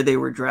and where they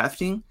were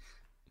drafting.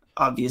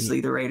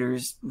 Obviously, the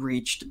Raiders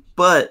reached,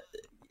 but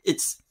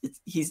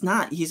he's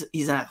not. He's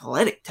an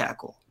athletic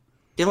tackle.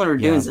 Dylan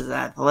Raduns is an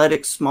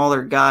athletic,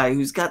 smaller guy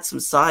who's got some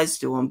size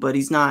to him, but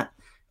he's not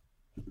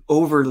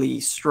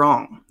overly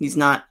strong. He's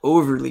not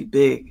overly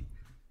big.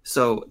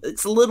 So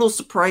it's a little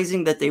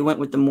surprising that they went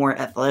with the more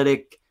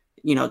athletic,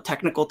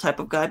 technical type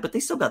of guy, but they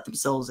still got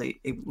themselves a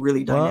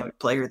really dynamic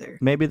player there.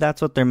 Maybe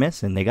that's what they're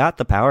missing. They got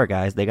the power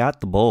guys. They got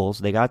the bulls.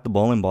 They got the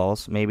bowling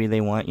balls. Maybe they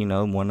want,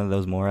 one of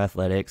those more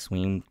athletic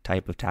swing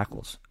type of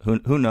tackles.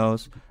 Who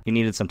knows? You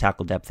needed some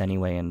tackle depth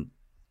anyway, and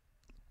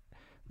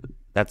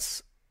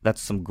that's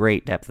some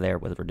great depth there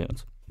with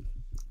Raduns.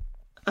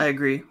 I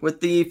agree. With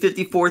the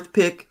 54th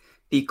pick,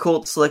 the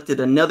Colts selected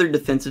another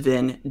defensive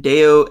end,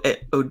 Deo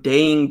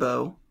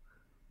Odeyingbo.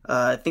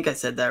 I think I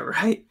said that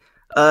right.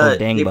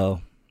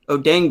 Odeyingbo.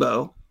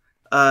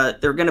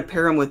 They're going to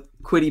pair him with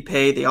Kwity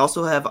Paye. They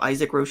also have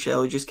Isaac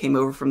Rochelle, who just came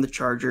over from the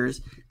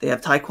Chargers. They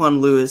have Taekwon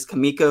Lewis,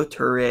 Kamiko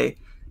Toure.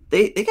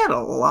 They got a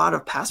lot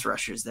of pass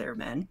rushers there,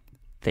 man.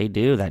 They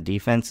do. That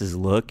defense is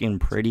looking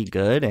pretty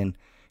good. And,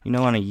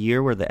 on a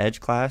year where the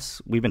edge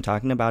class, we've been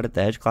talking about it,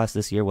 the edge class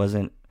this year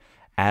wasn't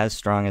as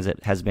strong as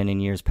it has been in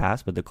years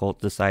past, but the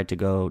Colts decide to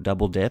go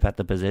double dip at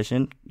the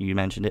position. You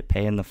mentioned it,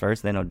 Paye in the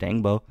first, then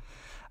Odeyingbo.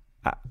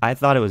 I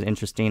thought it was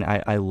interesting.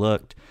 I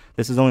looked.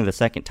 This is only the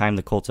second time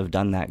the Colts have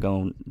done that,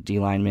 going D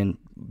linemen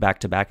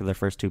back-to-back of their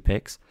first two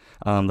picks.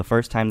 The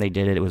first time they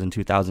did it, it was in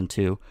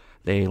 2002.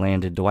 They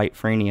landed Dwight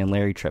Freeney and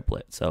Larry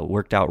Triplett. So it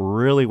worked out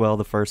really well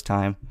the first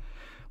time.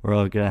 We're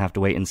going to have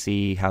to wait and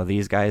see how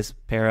these guys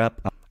pair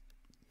up.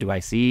 Do I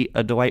see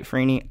a Dwight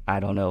Freeney? I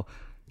don't know.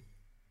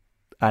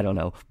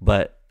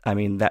 But,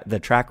 the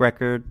track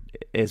record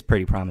is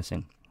pretty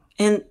promising.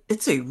 And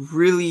it's a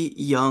really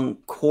young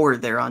core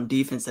there on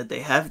defense that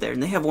they have there.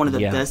 And they have one of the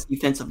best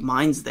defensive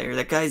minds there.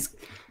 That guy's,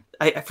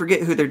 I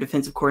forget who their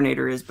defensive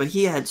coordinator is, but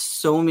he had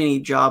so many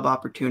job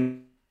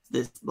opportunities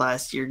this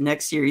last year.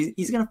 Next year,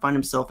 he's going to find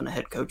himself in a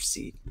head coach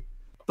seat.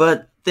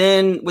 But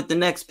then with the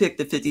next pick,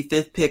 the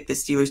 55th pick, the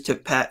Steelers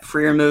took Pat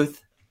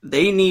Freiermuth.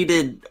 They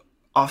needed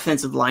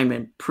offensive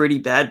linemen pretty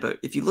bad. But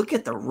if you look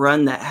at the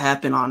run that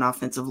happened on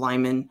offensive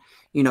linemen,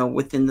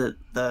 within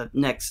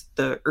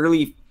the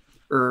early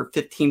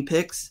 15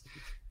 picks,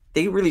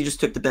 they really just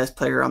took the best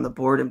player on the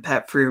board, and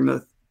Pat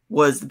Freiermuth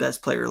was the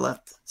best player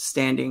left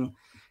standing.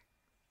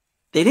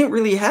 They didn't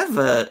really have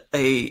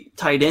a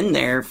tight end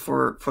there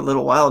for a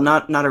little while,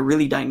 not a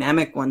really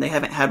dynamic one. They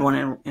haven't had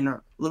one in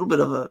a little bit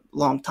of a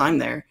long time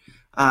there.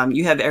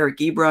 You have Eric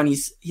Ebron.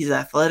 He's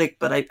athletic,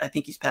 but I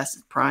think he's past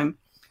his prime.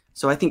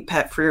 So I think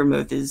Pat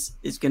Freiermuth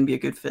is going to be a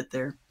good fit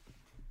there.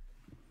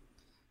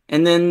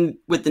 And then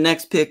with the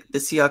next pick, the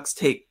Seahawks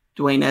take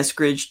Dwayne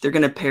Eskridge. They're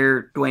going to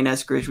pair Dwayne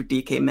Eskridge with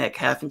DK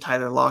Metcalf and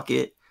Tyler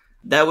Lockett.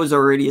 That was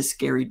already a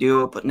scary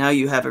duo, but now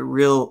you have a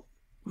real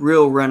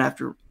run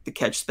after the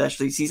catch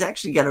specialist. He's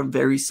actually got a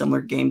very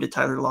similar game to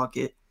Tyler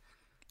Lockett.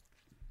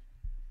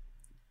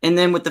 And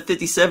then with the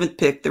 57th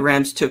pick, the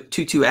Rams took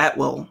Tutu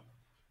Atwell.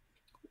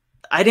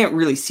 I didn't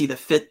really see the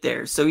fit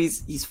there. So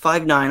he's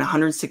 5'9",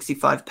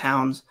 165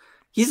 pounds.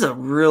 He's a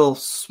real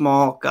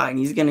small guy, and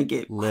he's going to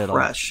get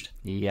crushed.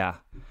 Yeah.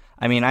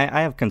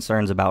 I have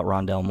concerns about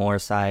Rondell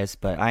Moore's size,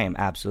 but I am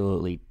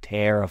absolutely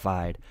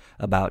terrified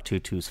about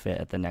Tutu's fit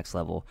at the next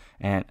level.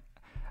 And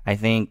I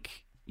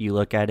think you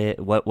look at it,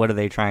 what are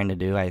they trying to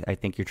do? I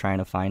think you're trying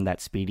to find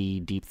that speedy,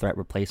 deep threat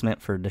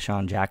replacement for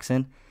Deshaun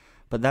Jackson.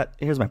 But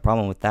here's my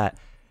problem with that.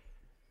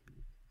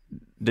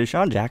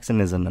 Deshaun Jackson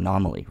is an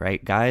anomaly,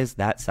 right? Guys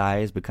that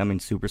size becoming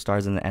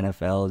superstars in the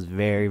NFL is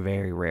very,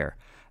 very rare.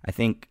 I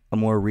think a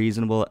more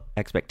reasonable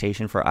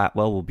expectation for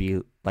Atwell will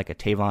be like a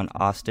Tavon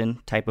Austin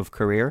type of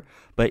career,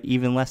 but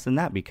even less than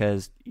that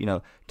because,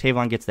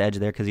 Tavon gets the edge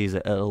there because he's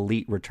an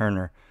elite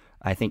returner.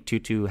 I think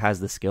Tutu has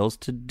the skills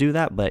to do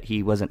that, but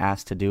he wasn't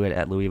asked to do it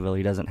at Louisville.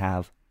 He doesn't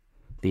have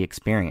the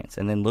experience.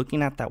 And then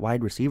looking at that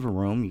wide receiver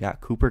room, you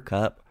got Cooper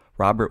Kupp,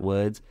 Robert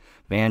Woods,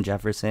 Van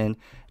Jefferson,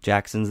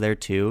 Jackson's there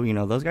too.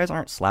 Those guys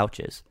aren't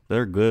slouches.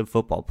 They're good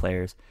football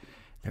players.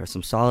 There were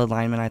some solid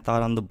linemen, I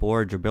thought, on the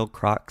board. Jabril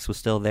Crocs was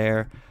still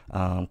there.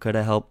 Could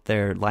have helped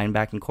their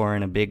linebacking core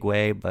in a big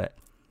way. But,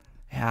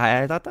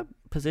 yeah, I thought the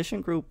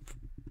position group,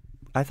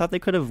 I thought they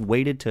could have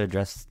waited to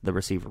address the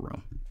receiver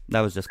room.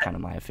 That was just kind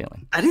of my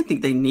feeling. I didn't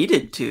think they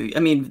needed to. I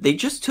mean, they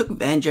just took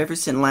Van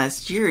Jefferson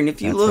last year, and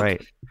if you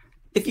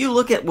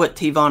look at what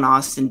Tavon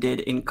Austin did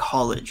in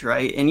college,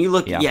 right? And you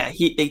look,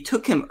 they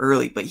took him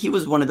early, but he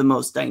was one of the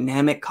most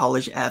dynamic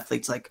college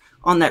athletes, like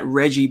on that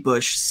Reggie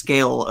Bush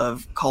scale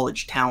of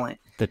college talent.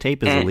 The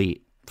tape is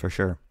elite for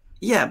sure.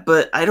 Yeah,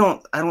 but I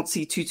don't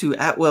see Tutu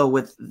Atwell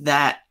with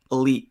that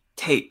elite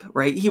tape,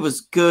 right? He was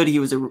good. He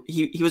was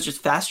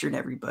just faster than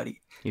everybody.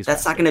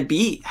 That's not going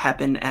to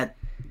happen at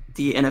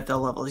the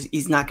NFL level.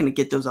 He's not going to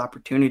get those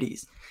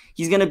opportunities.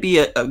 He's going to be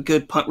a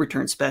good punt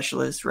return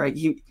specialist, right?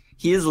 He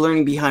is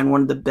learning behind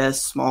one of the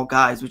best small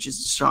guys, which is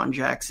Deshaun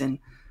Jackson.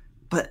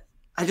 But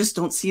I just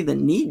don't see the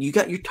need. You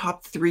got your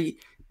top three.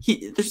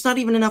 There's not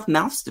even enough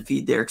mouths to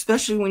feed there,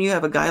 especially when you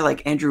have a guy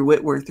like Andrew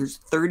Whitworth, who's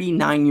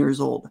 39 years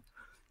old.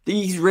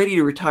 He's ready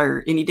to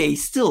retire any day.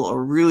 He's still a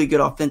really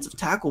good offensive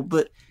tackle,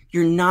 but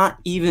you're not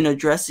even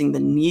addressing the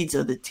needs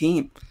of the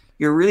team.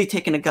 You're really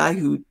taking a guy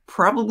who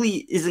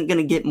probably isn't going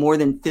to get more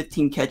than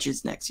 15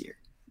 catches next year.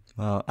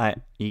 Well,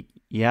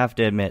 you have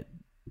to admit,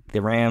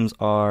 the Rams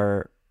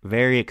are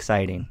very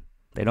exciting.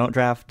 They don't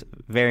draft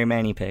very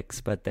many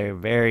picks, but they're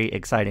very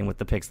exciting with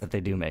the picks that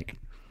they do make.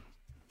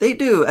 They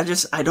do.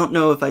 I don't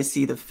know if I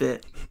see the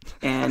fit.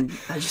 And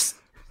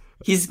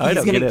he's going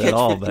to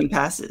catch 15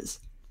 passes.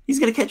 He's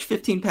going to catch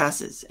 15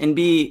 passes and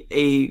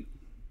be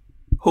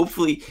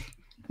hopefully,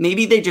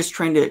 maybe they're just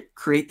trying to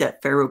create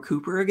that Pharaoh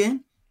Cooper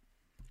again.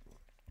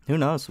 Who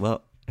knows?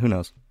 Well, who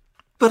knows?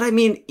 But I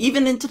mean,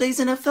 even in today's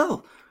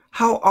NFL,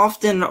 how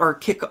often are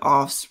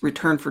kickoffs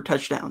returned for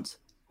touchdowns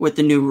with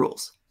the new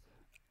rules?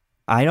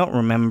 I don't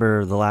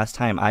remember the last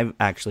time I've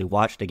actually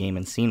watched a game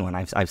and seen one.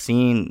 I've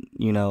seen,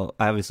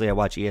 obviously I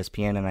watch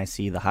ESPN and I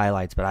see the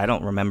highlights, but I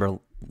don't remember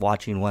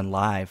watching one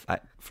live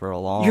for a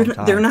long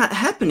time. They're not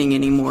happening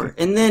anymore.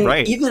 And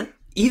then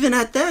even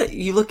at that,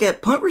 you look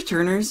at punt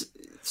returners,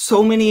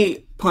 so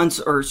many punts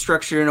are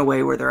structured in a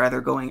way where they're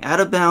either going out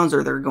of bounds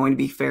or they're going to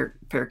be fair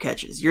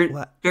catches.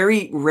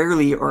 Very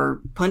rarely are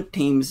punt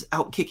teams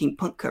out kicking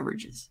punt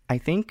coverages. I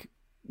think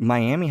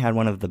Miami had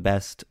one of the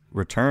best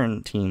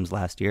return teams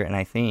last year, and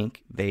I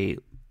think they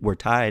were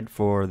tied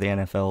for the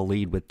NFL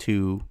lead with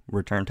 2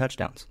 return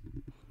touchdowns.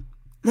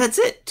 That's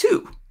it,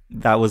 2.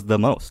 That was the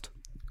most.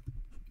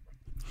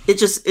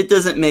 It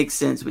doesn't make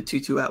sense with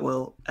Tutu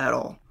Atwell at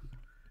all.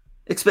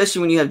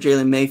 Especially when you have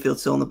Jalen Mayfield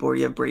still on the board,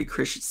 you have Brady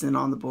Christensen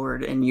on the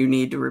board, and you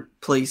need to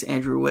replace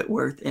Andrew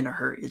Whitworth in a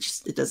hurry.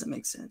 It doesn't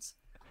make sense.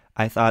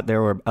 I thought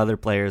there were other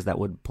players that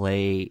would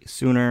play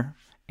sooner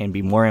and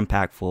be more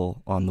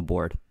impactful on the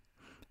board.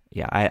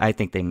 Yeah, I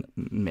think they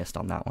missed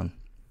on that one.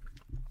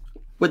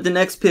 With the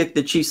next pick,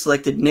 the Chiefs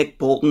selected Nick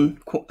Bolton,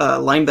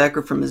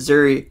 linebacker from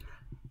Missouri.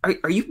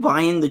 Are you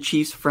buying the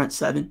Chiefs' front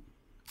seven?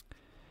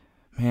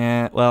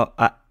 Man, well,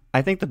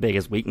 I think the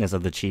biggest weakness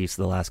of the Chiefs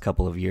the last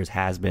couple of years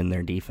has been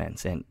their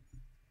defense, and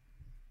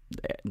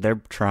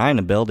they're trying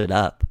to build it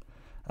up.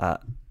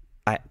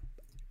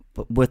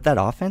 But with that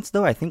offense,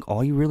 though, I think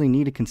all you really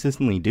need to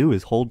consistently do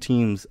is hold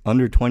teams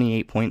under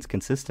 28 points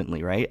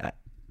consistently, right?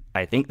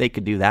 I think they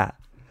could do that.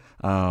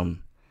 And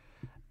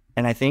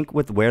I think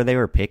with where they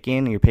were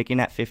picking, you're picking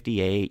at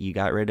 58, you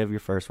got rid of your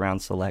first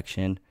round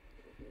selection.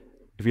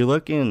 If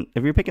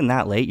you're picking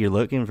that late, you're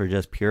looking for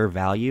just pure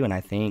value, and I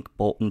think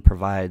Bolton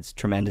provides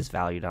tremendous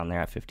value down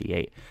there at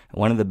 58.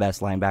 One of the best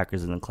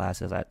linebackers in the class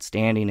has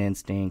outstanding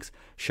instincts,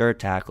 sure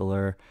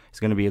tackler. He's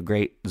going to be a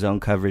great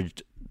zone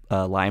coverage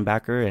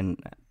linebacker,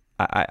 and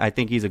I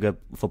think he's a good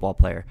football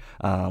player.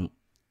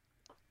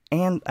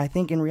 And I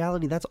think in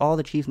reality, that's all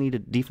the Chiefs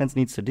defense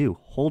needs to do.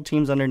 Hold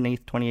teams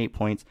underneath 28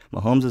 points.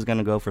 Mahomes is going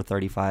to go for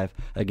 35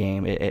 a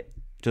game. It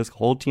just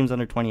hold teams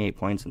under 28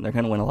 points, and they're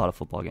going to win a lot of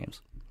football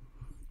games.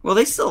 Well,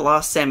 they still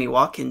lost Sammy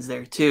Watkins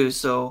there, too.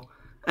 So,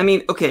 I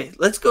mean, okay,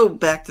 let's go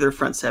back to their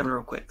front seven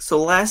real quick.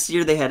 So last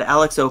year they had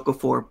Alex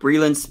Okafor,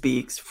 Breland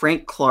Speaks,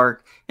 Frank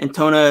Clark, and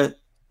Tona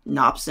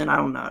Nopson. I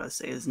don't know how to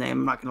say his name.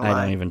 I'm not going to lie.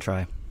 I don't even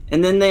try.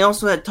 And then they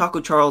also had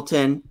Taco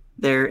Charlton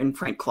there and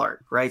Frank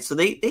Clark, right? So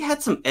they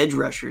had some edge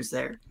rushers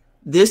there.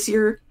 This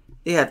year,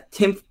 they have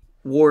Tim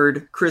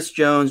Ward, Chris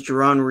Jones,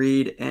 Jerron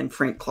Reed, and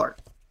Frank Clark.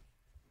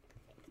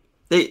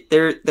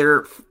 Their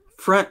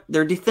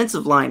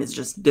defensive line is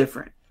just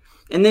different.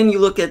 And then you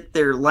look at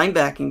their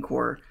linebacking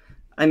core.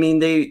 I mean,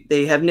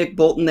 they have Nick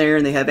Bolton there,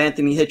 and they have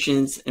Anthony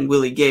Hitchens and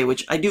Willie Gay,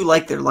 which I do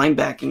like their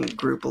linebacking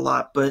group a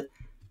lot, but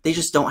they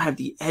just don't have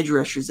the edge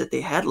rushers that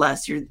they had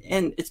last year.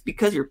 And it's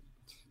because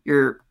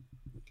you're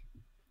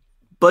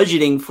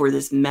budgeting for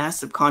this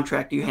massive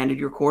contract you handed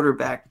your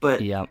quarterback,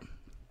 but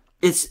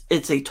it's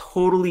a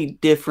totally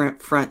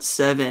different front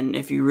seven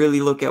if you really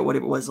look at what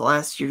it was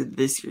last year to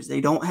this year. They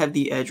don't have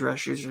the edge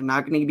rushers. They're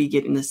not going to be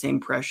getting the same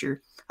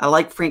pressure. I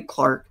like Frank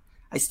Clark.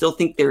 I still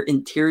think their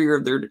interior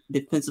of their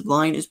defensive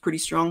line is pretty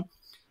strong,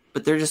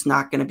 but they're just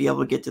not going to be able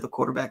to get to the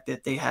quarterback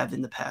that they have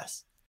in the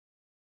past.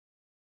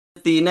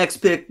 The next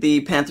pick,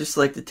 the Panthers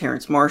selected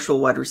Terrence Marshall,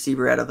 wide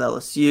receiver out of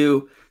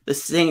LSU. The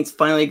Saints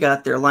finally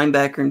got their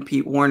linebacker in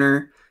Pete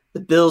Warner.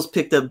 The Bills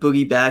picked up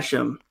Boogie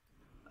Basham,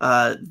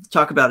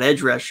 Talk about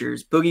edge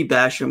rushers, Boogie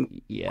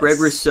Basham, Yes. Greg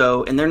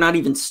Rousseau, and they're not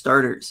even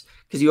starters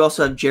because you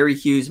also have Jerry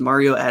Hughes,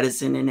 Mario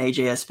Addison, and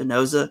AJ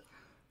Espinoza.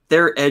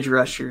 Their edge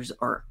rushers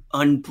are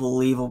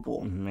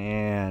unbelievable.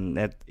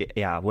 Man,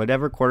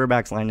 whatever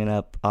quarterback's lining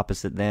up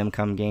opposite them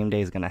come game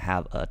day is going to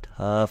have a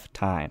tough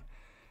time.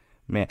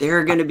 Man,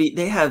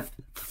 They have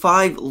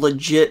 5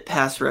 legit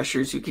pass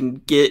rushers who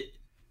can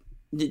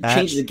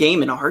change the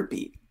game in a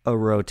heartbeat. A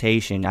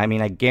rotation. I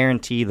mean, I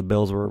guarantee the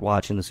Bills were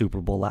watching the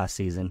Super Bowl last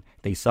season.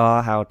 They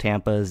saw how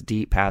Tampa's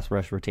deep pass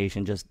rush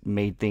rotation just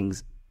made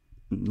things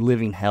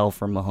living hell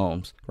for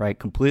Mahomes, right?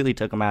 Completely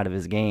took him out of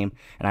his game,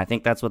 and I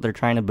think that's what they're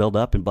trying to build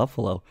up in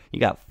Buffalo. You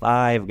got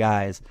 5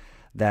 guys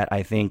that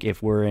I think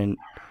if we're in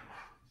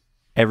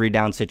every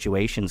down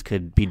situations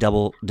could be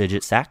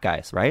double-digit sack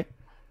guys, right?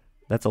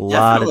 That's a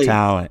lot of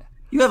talent.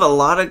 You have a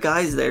lot of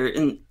guys there,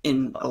 and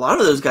a lot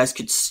of those guys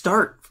could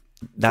start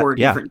for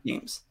different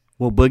teams.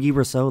 Well, Boogie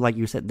Rousseau, like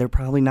you said, they're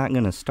probably not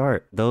going to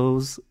start.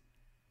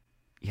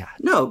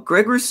 No,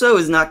 Greg Rousseau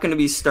is not going to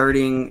be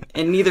starting,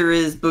 and neither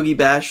is Boogie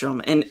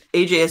Basham. And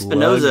AJ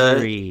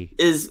Espinoza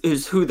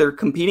is who they're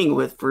competing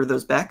with for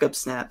those backup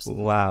snaps.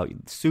 Wow,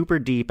 super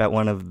deep at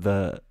one of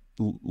the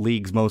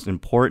league's most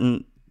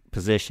important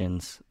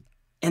positions.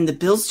 And the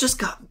Bills just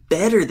got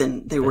better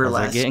than they were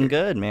last year. They're getting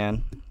good,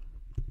 man.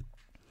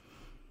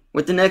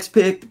 With the next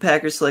pick, the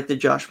Packers selected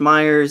Josh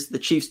Myers. The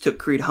Chiefs took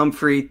Creed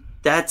Humphrey.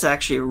 That's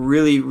actually a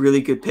really,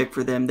 really good pick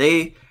for them.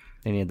 They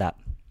need that.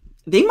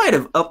 They might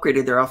have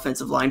upgraded their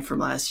offensive line from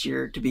last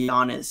year, to be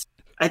honest.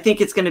 I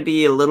think it's going to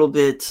be a little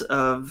bit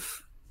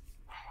of,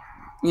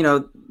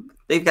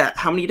 they've got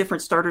how many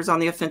different starters on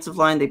the offensive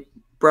line they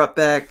brought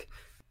back?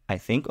 I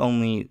think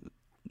only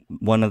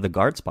one of the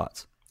guard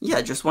spots.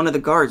 Yeah, just one of the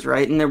guards,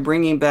 right? And they're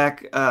bringing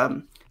back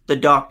the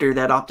doctor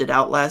that opted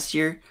out last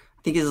year.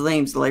 I think his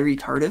name's Larry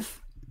Tardif,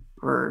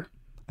 or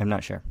I'm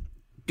not sure.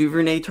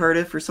 Duvernay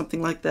Tardif or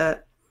something like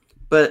that.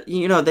 But,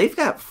 they've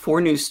got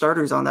 4 new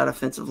starters on that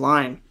offensive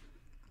line.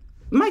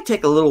 It might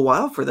take a little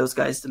while for those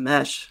guys to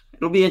mesh.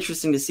 It'll be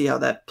interesting to see how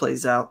that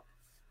plays out.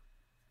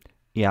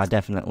 Yeah,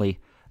 definitely.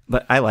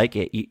 But I like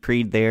it.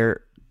 Creed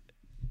there,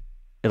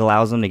 it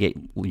allows them to get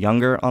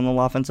younger on the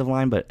offensive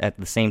line, but at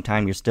the same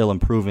time, you're still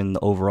improving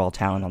the overall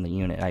talent on the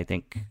unit. I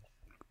think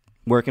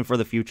working for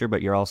the future,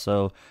 but you're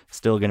also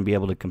still going to be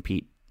able to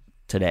compete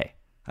today.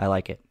 I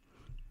like it.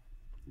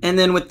 And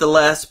then with the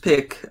last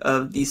pick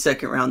of the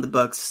second round, the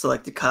Bucs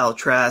selected Kyle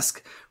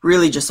Trask.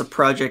 Really just a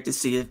project to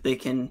see if they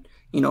can,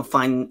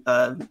 find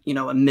a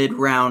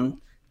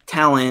mid-round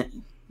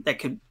talent that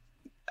could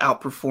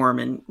outperform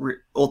and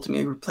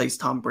ultimately replace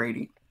Tom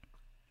Brady.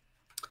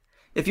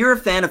 If you're a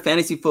fan of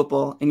fantasy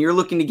football and you're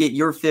looking to get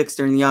your fix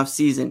during the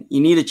offseason, you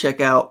need to check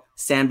out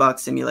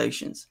Sandbox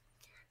Simulations.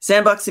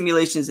 Sandbox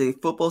Simulations is a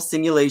football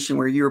simulation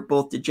where you're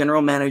both the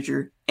general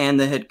manager and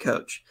the head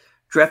coach.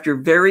 Draft your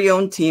very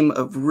own team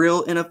of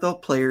real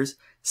NFL players,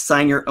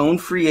 sign your own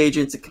free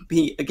agents, and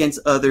compete against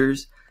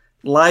others,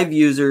 live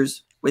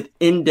users with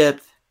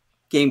in-depth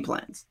game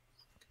plans.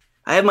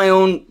 I have my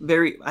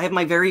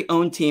very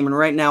own team, and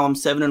right now I'm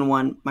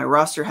 7-1. My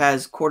roster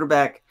has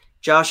quarterback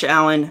Josh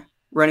Allen,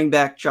 running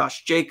back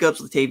Josh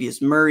Jacobs,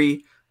 Latavius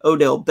Murray,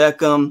 Odell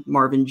Beckham,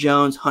 Marvin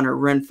Jones, Hunter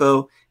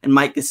Renfrow, and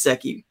Mike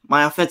Gesicki.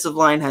 My offensive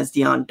line has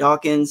Deion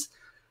Dawkins,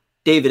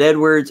 David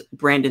Edwards,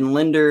 Brandon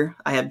Linder.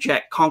 I have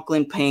Jack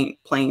Conklin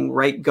playing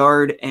right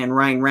guard, and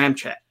Ryan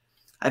Ramczyk.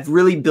 I've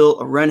really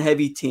built a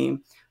run-heavy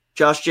team.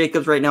 Josh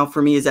Jacobs right now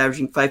for me is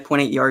averaging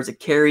 5.8 yards a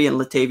carry, and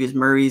Latavius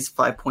Murray's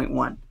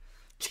 5.1.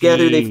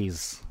 Together,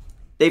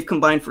 they've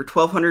combined for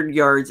 1,200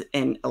 yards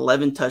and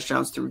 11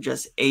 touchdowns through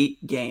just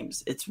 8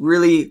 games.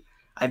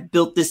 I've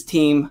built this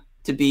team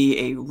to be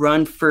a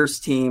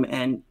run-first team,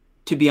 and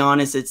to be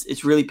honest,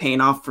 it's really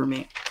paying off for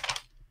me.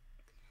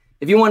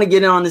 If you want to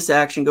get in on this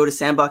action, go to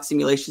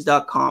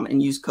sandboxsimulations.com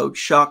and use code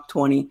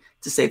SHOCK20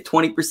 to save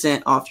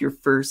 20% off your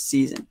first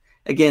season.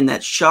 Again,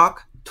 that's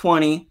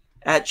SHOCK20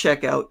 at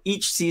checkout.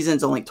 Each season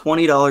is only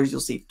 $20.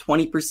 You'll save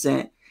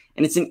 20%.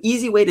 And it's an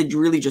easy way to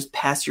really just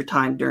pass your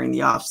time during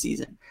the off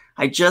season.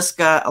 I just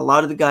got a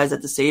lot of the guys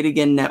at the Say It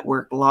Again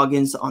Network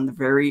logins on their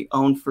very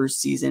own first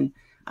season.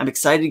 I'm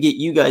excited to get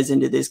you guys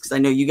into this because I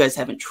know you guys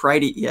haven't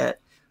tried it yet.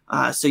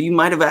 So you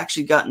might have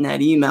actually gotten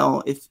that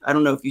email. I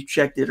don't know if you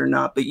checked it or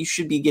not, but you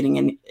should be getting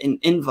an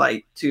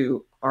invite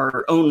to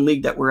our own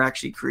league that we're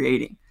actually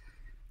creating.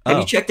 Have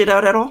you checked it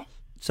out at all?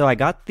 So I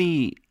got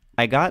the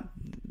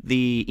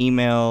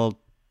email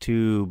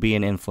to be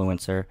an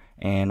influencer,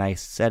 and I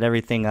set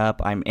everything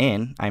up. I'm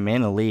in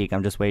a league.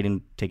 I'm just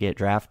waiting to get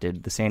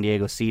drafted. The San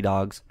Diego Sea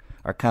Dogs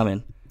are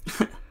coming.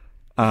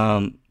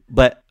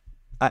 But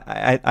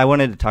I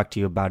wanted to talk to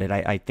you about it.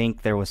 I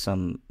think there was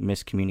some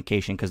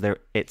miscommunication because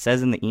it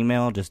says in the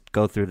email, just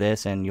go through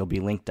this and you'll be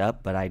linked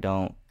up, but I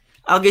don't.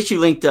 I'll get you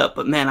linked up,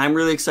 but man, I'm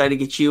really excited to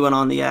get you in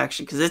on the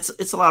action because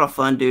it's a lot of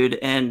fun, dude,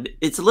 and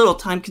it's a little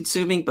time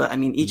consuming, but I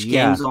mean, each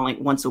game is only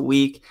once a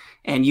week,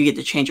 and you get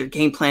to change your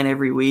game plan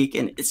every week,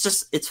 and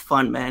it's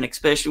fun, man,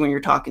 especially when you're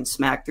talking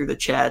smack through the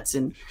chats,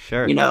 and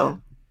sure.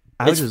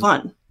 it's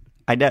fun.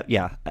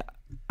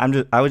 I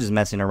I was just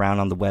messing around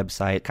on the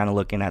website, kind of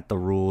looking at the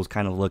rules,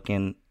 kind of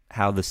looking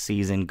how the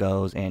season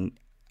goes, and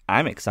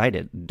I'm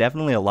excited.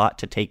 Definitely a lot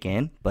to take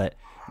in, but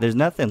there's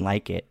nothing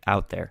like it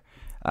out there.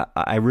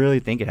 I really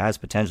think it has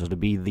potential to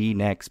be the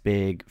next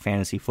big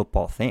fantasy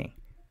football thing.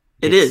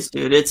 It is,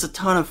 dude. It's a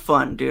ton of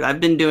fun, dude. I've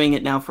been doing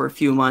it now for a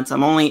few months.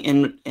 I'm only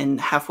in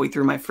halfway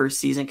through my first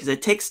season because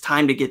it takes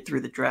time to get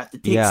through the draft.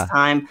 It takes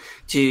time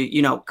to,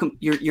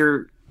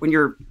 you're when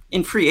you're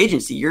in free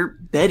agency, you're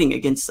betting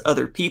against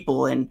other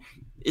people, and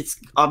it's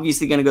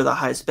obviously going to go the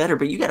highest better,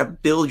 but you got to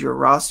build your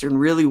roster and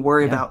really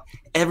worry about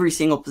every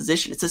single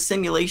position. It's a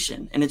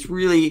simulation, and it's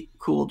really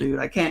cool, dude.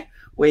 I can't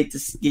wait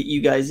to get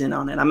you guys in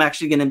on it. I'm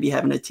actually going to be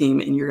having a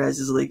team in your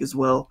guys' league as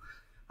well,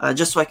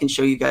 just so I can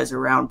show you guys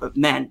around. But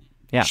man,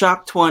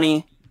 Shock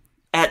 20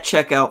 at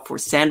checkout for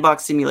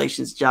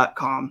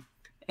sandboxsimulations.com.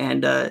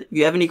 And if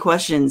you have any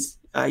questions,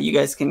 you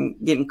guys can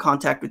get in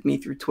contact with me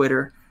through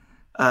Twitter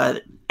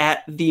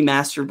at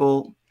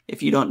TheMasterBull,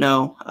 if you don't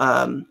know.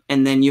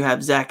 And then you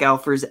have Zach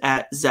Alfers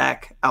at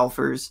Zach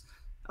Alfers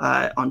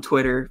on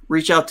Twitter.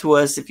 Reach out to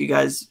us if you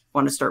guys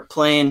want to start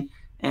playing,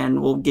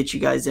 and we'll get you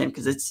guys in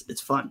because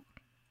it's fun.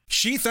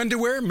 Sheath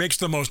underwear makes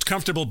the most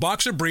comfortable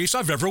boxer briefs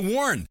I've ever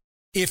worn.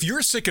 If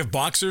you're sick of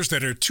boxers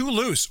that are too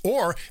loose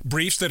or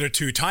briefs that are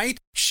too tight,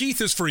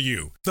 Sheath is for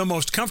you. The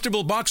most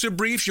comfortable boxer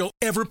briefs you'll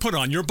ever put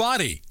on your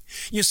body.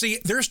 You see,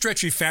 their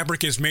stretchy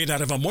fabric is made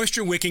out of a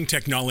moisture-wicking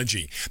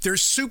technology. They're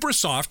super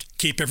soft,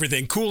 keep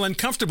everything cool and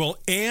comfortable,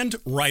 and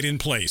right in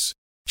place.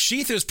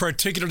 Sheath is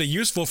particularly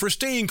useful for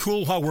staying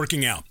cool while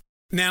working out.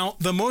 Now,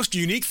 the most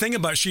unique thing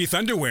about Sheath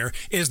underwear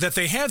is that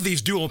they have these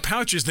dual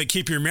pouches that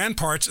keep your man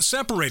parts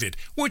separated,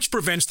 which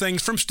prevents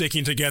things from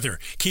sticking together,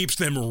 keeps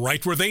them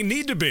right where they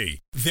need to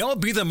be. They'll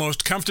be the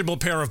most comfortable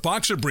pair of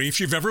boxer briefs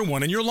you've ever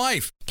worn in your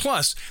life.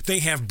 Plus, they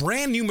have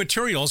brand new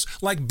materials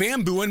like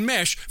bamboo and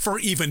mesh for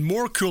even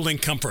more cooling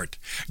comfort.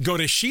 Go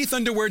to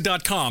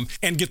sheathunderwear.com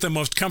and get the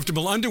most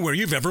comfortable underwear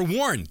you've ever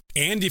worn.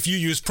 And if you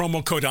use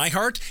promo code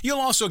iHeart, you'll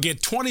also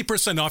get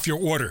 20% off your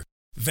order.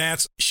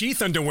 That's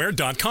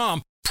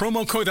sheathunderwear.com.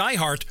 Promo code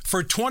iHeart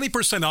for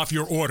 20% off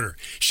your order.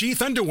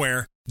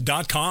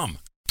 Sheathunderwear.com.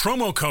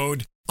 Promo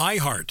code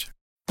iHeart.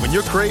 When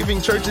you're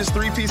craving Church's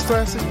three-piece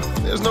classic,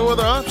 there's no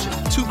other option.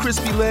 2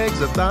 crispy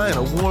legs, a thigh, and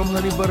a warm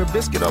honey butter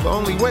biscuit are the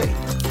only way.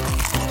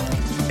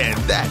 And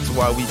that's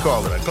why we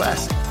call it a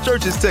classic.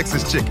 Church's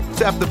Texas Chicken.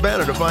 Tap the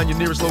banner to find your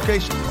nearest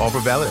location.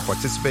 Offer valid at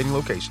participating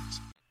locations.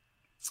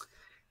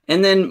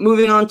 And then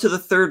moving on to the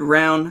third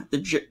round, the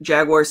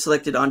Jaguars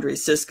selected Andre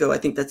Sisco. I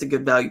think that's a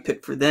good value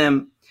pick for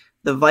them.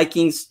 The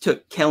Vikings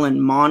took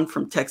Kellen Mond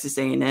from Texas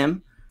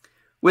A&M.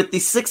 With the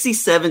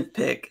 67th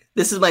pick,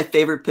 this is my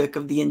favorite pick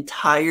of the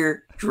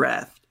entire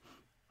draft.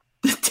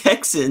 The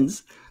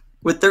Texans,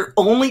 with their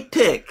only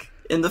pick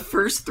in the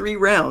first 3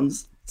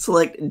 rounds,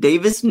 select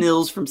Davis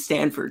Mills from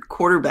Stanford,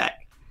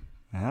 quarterback.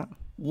 Yeah.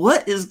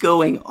 What is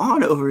going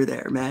on over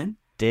there, man?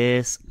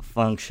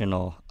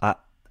 Dysfunctional.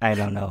 I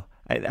don't know.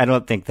 I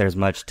don't think there's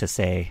much to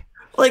say.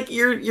 Like,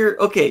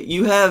 you're okay.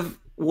 You have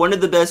one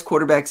of the best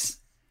quarterbacks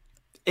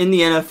in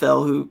the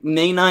NFL who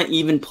may not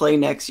even play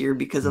next year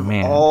because of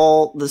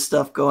all the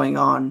stuff going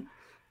on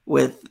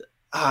with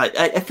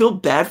I feel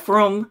bad for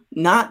him,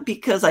 not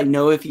because I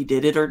know if he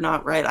did it or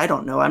not, right? I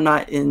don't know. I'm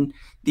not in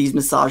these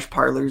massage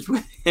parlors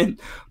with him,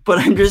 but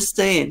I'm just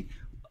saying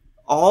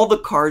all the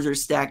cards are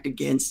stacked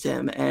against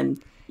him.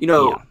 And,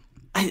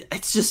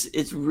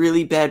 it's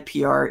really bad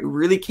PR. It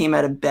really came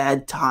at a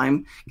bad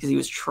time because he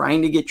was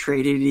trying to get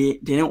traded. He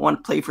didn't want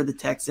to play for the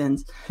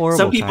Texans.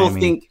 Horrible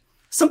timing.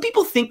 Some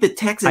people think the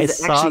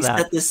Texans actually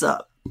set this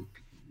up.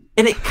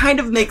 And it kind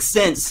of makes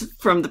sense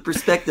from the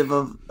perspective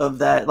of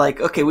that.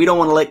 Like, okay, we don't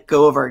want to let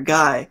go of our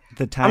guy.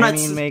 The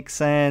timing makes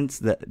sense.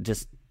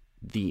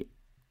 The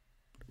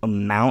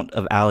amount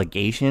of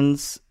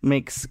allegations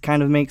makes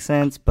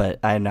sense. But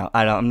I'm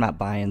not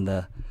buying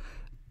the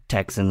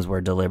Texans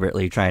were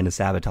deliberately trying to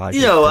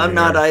sabotage. I'm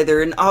not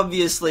either. And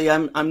obviously,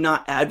 I'm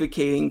not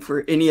advocating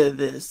for any of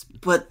this.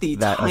 But the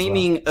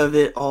timing of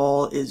it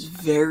all is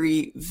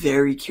very,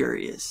 very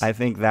curious. I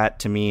think that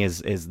to me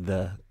is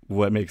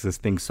what makes this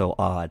thing so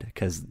odd,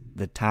 because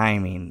the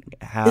timing.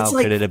 How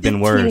could it have been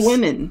worse?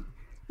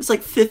 It's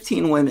like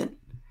 15 women,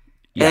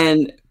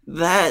 and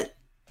that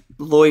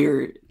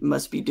lawyer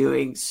must be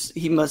doing.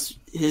 He must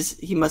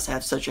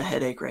have such a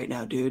headache right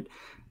now, dude,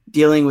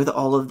 dealing with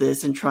all of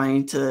this and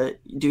trying to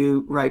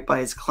do right by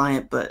his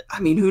client. But I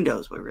mean, who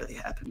knows what really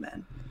happened,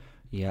 man?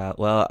 Yeah,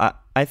 well,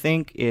 I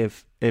think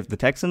if the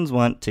Texans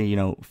want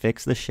to,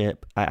 fix the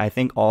ship, I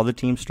think all the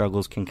team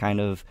struggles can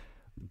kind of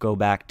go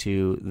back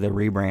to the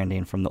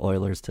rebranding from the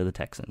Oilers to the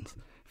Texans.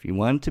 If you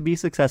want to be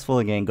successful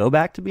again, go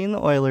back to being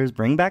the Oilers,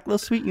 bring back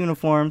those sweet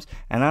uniforms,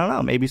 and I don't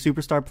know, maybe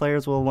superstar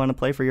players will want to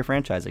play for your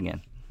franchise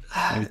again.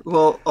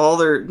 Well,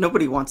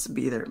 nobody wants to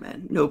be there,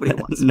 man.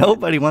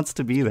 Nobody wants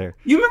to be there.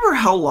 You remember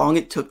how long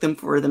it took them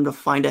to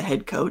find a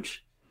head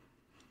coach?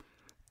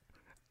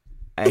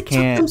 It took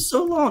them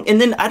so long.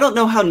 And then I don't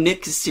know how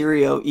Nick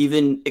Caserio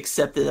even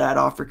accepted that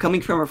offer,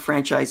 coming from a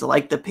franchise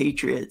like the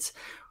Patriots,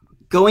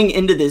 going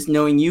into this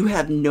knowing you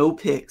have no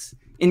picks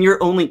and your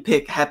only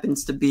pick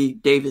happens to be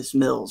Davis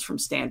Mills from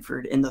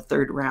Stanford in the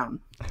 3rd round.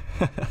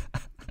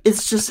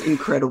 It's just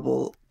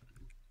incredible.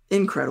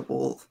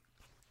 Incredible.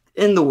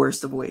 In the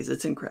worst of ways,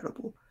 it's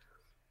incredible.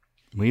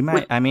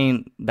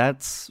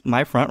 That's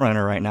my front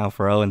runner right now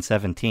for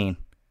 0-17.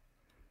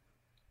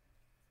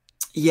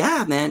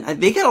 Yeah, man.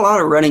 They got a lot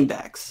of running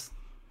backs,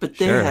 but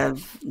they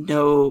have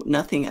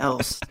nothing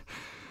else.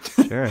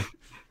 Sure.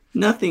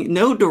 Nothing,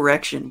 no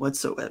direction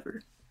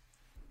whatsoever.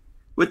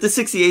 With the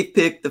 68th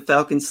pick, the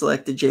Falcons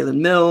selected Jalen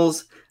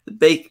Mills.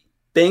 The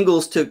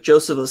Bengals took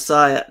Joseph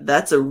Osai.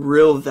 That's a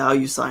real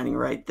value signing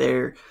right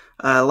there.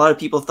 A lot of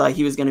people thought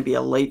he was going to be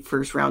a late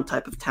first-round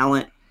type of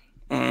talent.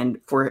 And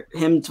for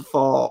him to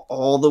fall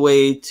all the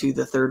way to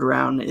the 3rd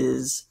round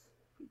is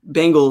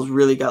Bengals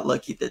really got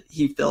lucky that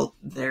he fell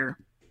there.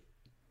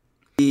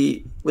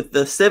 With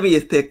the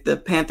 70th pick, the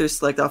Panthers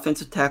select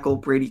offensive tackle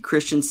Brady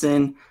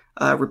Christensen,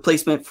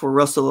 replacement for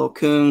Russell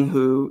Okung,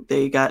 who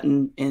they got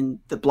in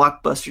the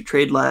blockbuster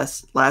trade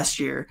last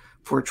year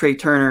for Trey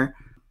Turner.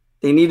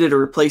 They needed a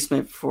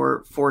replacement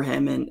for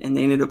him, and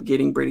they ended up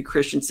getting Brady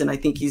Christensen. I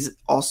think he's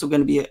also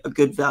going to be a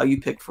good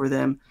value pick for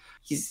them.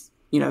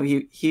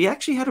 He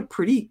actually had a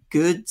pretty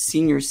good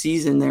senior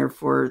season there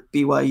for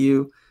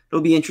BYU.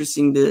 It'll be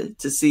interesting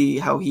to see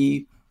how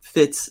he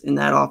fits in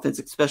that offense,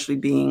 especially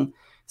being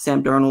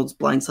Sam Darnold's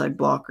blindside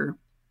blocker.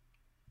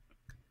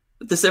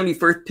 With the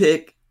 71st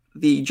pick,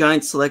 the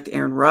Giants select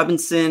Aaron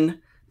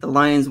Robinson. The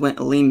Lions went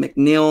Aleem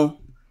McNeil.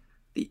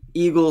 The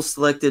Eagles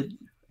selected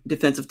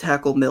defensive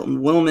tackle Milton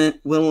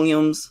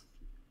Williams.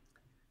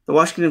 The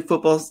Washington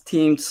football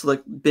team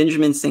select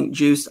Benjamin St.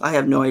 Juste. I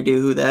have no idea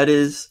who that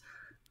is.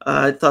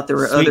 I thought there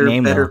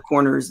were better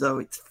corners, though.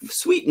 It's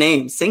sweet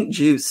name, St.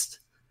 Juste.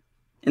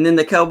 And then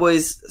the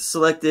Cowboys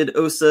selected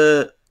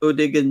Osa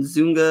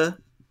Odigizunga.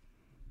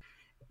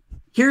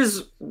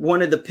 Here's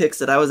one of the picks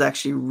that I was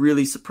actually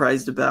really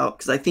surprised about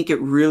because I think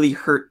it really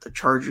hurt the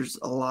Chargers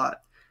a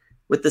lot.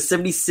 With the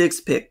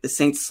 76th pick, the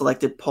Saints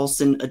selected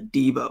Paulson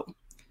Adebo.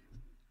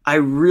 I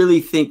really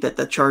think that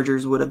the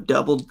Chargers would have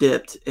double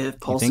dipped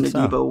if Paulson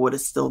Adebo would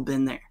have still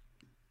been there.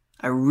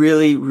 I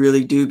really,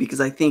 really do,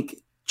 because I think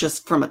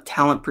just from a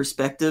talent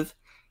perspective,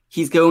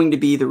 he's going to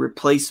be the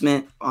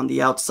replacement on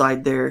the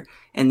outside there,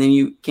 and then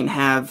you can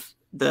have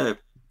the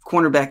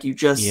cornerback you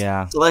just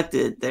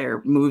selected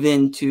there move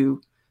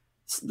into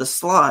the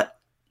slot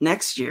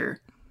next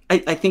year.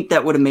 I think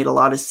that would have made a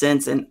lot of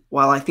sense. And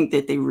while I think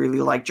that they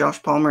really like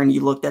Josh Palmer, and you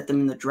looked at them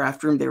in the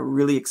draft room, they were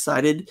really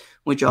excited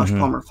when Josh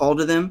Palmer fell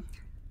to them.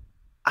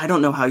 I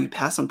don't know how you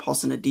pass on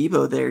Paulson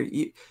Adebo there.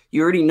 You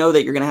already know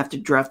that you're going to have to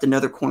draft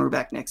another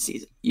cornerback next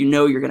season. You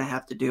know you're going to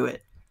have to do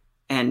it.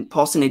 And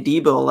Paulson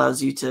Adebo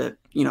allows you to,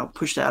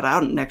 push that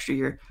out an extra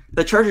year.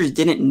 The Chargers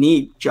didn't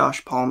need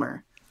Josh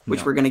Palmer,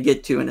 which we're going to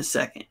get to in a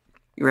second.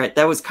 You're right.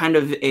 That was kind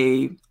of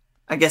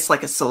I guess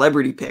like a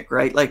celebrity pick,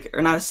 right?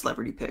 Or not a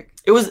celebrity pick.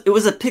 It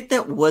was a pick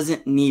that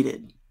wasn't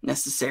needed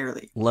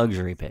necessarily.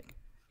 Luxury pick.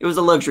 It was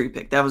a luxury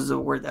pick. That was the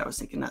word that I was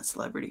thinking, not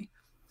celebrity.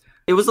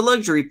 It was a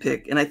luxury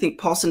pick, and I think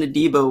Paulson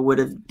Adebo would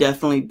have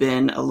definitely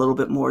been a little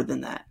bit more than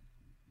that.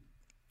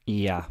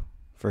 Yeah,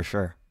 for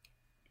sure.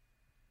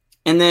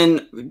 And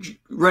then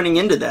running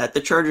into that, the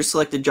Chargers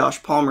selected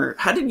Josh Palmer.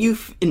 How did you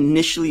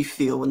initially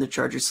feel when the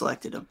Chargers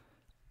selected him?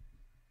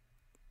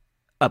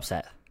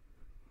 Upset.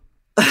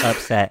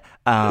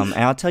 And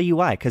I'll tell you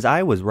why. Because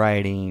I was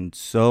riding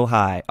so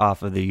high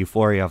off of the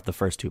euphoria of the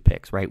first 2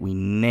 picks, right? We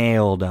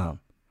nailed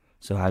them.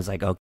 So I was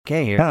like,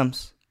 okay, here it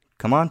comes.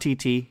 Come on,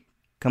 TT.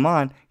 Come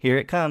on, here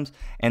it comes.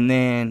 And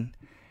then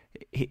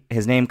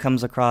his name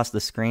comes across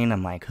the screen.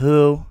 I'm like,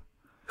 who?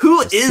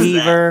 Who is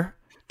that?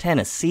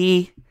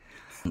 Tennessee.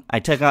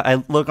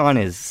 I look on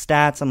his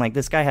stats. I'm like,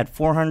 this guy had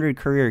 400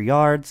 career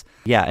yards.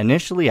 Yeah,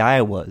 initially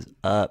I was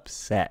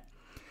upset.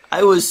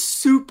 I was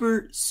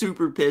super,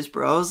 super pissed,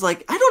 bro. I was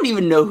like, I don't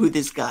even know who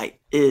this guy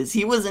is.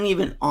 He wasn't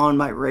even on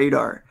my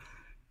radar.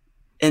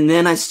 And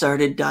then I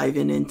started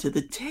diving into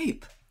the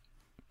tape.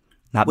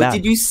 Not bad. What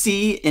did you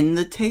see in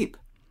the tape?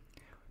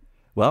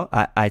 Well,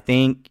 I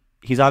think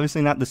he's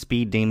obviously not the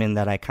speed demon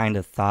that I kind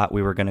of thought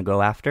we were going to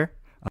go after.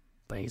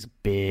 But he's a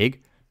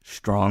big,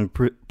 strong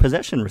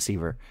possession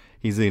receiver.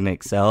 He's going to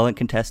excel in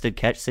contested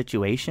catch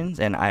situations,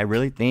 and I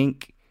really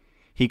think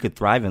he could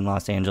thrive in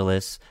Los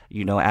Angeles,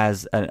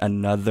 as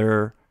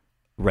another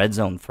red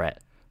zone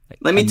threat.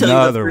 Let me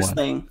tell you the first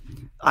thing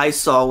I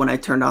saw when I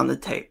turned on the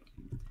tape.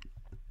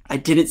 I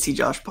didn't see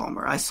Josh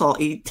Palmer. I saw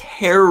a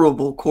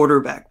terrible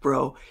quarterback,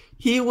 bro.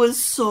 He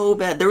was so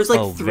bad. There was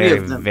 3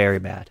 of them. Very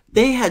bad.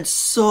 They had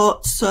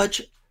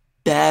such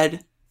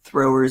bad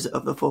throwers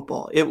of the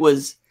football. It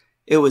was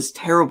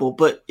terrible.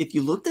 But if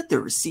you looked at the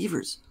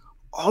receivers,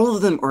 all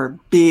of them are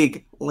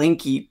big,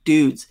 lanky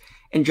dudes.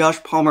 And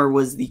Josh Palmer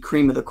was the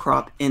cream of the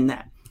crop in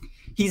that.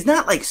 He's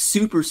not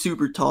super,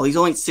 super tall. He's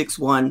only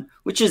 6'1",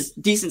 which is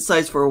decent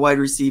size for a wide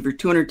receiver,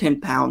 210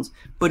 pounds.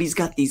 But he's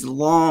got these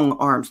long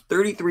arms,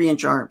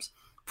 33-inch arms.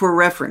 For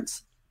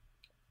reference,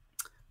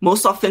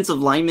 most offensive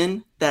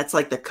linemen, that's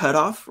the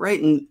cutoff,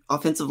 right? And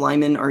offensive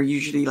linemen are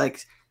usually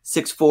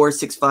 6'4",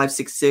 6'5",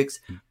 6'6".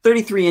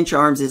 33-inch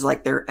arms is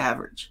like their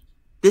average.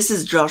 This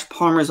is Josh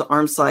Palmer's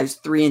arm size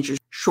 3 inches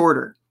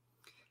shorter.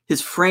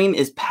 His frame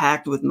is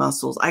packed with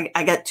muscles.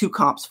 I got 2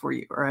 comps for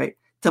you, all right?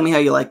 Tell me how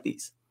you like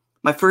these.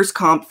 My first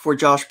comp for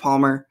Josh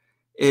Palmer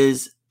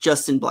is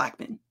Justin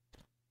Blackmon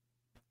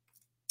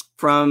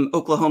from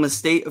Oklahoma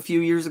State a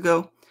few years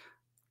ago.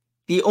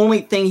 The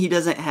only thing he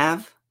doesn't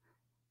have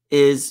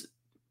is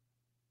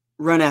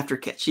run after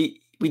catch.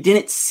 We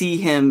didn't see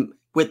him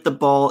with the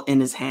ball in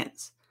his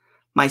hands.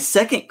 My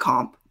second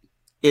comp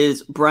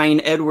is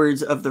Bryan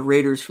Edwards of the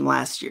Raiders from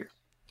last year.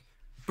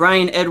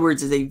 Bryan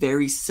Edwards is a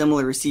very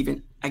similar receiver.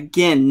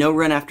 Again, no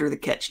run after the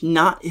catch.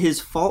 Not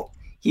his fault.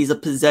 He's a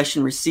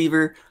possession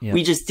receiver. Yep.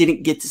 We just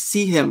didn't get to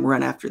see him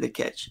run after the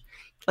catch.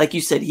 Like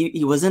you said,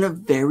 he wasn't a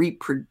very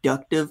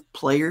productive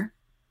player,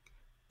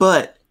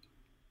 but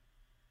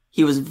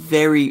he was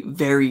very,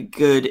 very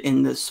good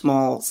in the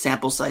small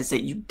sample size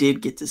that you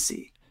did get to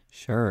see.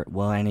 Sure.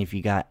 Well, and if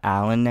you got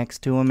Allen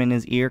next to him in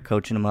his ear,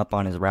 coaching him up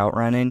on his route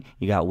running,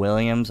 you got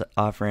Williams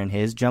offering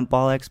his jump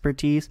ball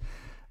expertise.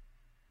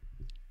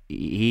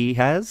 He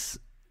has,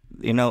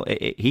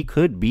 he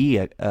could be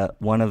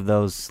one of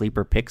those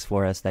sleeper picks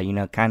for us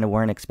that, kind of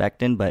weren't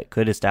expecting, but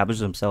could establish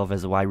himself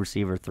as a wide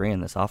receiver 3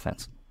 in this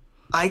offense.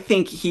 I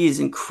think he is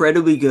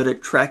incredibly good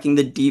at tracking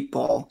the deep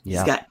ball. Yeah.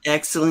 He's got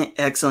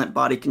excellent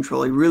body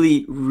control. He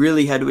really,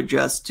 really had to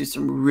adjust to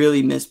some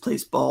really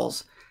misplaced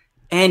balls.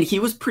 And he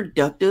was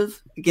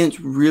productive against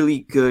really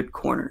good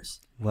corners.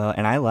 Well,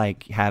 and I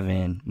like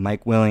having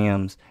Mike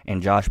Williams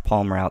and Josh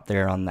Palmer out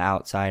there on the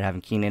outside,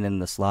 having Keenan in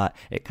the slot.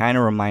 It kind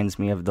of reminds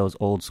me of those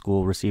old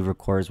school receiver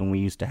cores when we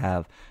used to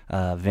have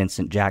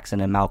Vincent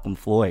Jackson and Malcolm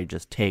Floyd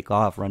just take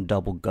off, run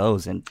double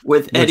goes, and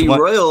with Eddie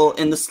Royal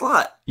in the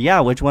slot.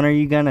 Yeah, which one are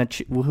you gonna?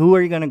 Who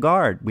are you gonna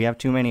guard? We have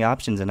too many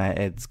options, and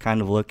it's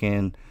kind of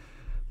looking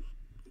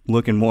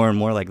more and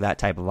more like that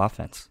type of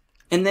offense.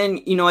 And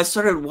then, I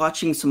started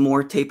watching some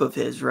more tape of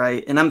his,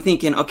 right? And I'm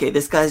thinking, okay,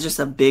 this guy's just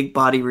a big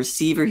body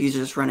receiver. He's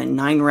just running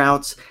 9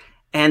 routes.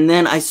 And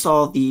then I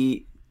saw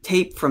the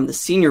tape from the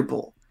Senior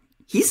Bowl.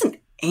 He's an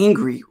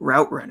angry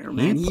route runner,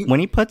 man. When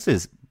he plants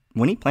his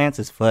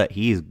foot,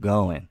 he's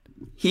going.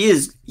 He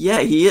is.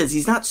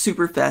 He's not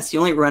super fast. He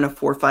only ran a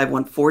 4.5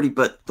 140,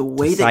 but the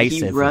way Decisive.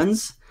 That he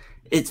runs,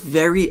 it's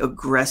very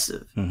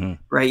aggressive,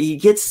 right? He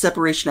gets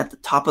separation at the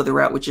top of the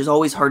route, which is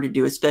always hard to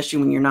do, especially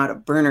when you're not a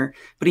burner.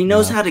 But he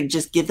knows how to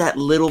just give that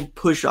little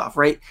push off,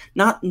 right?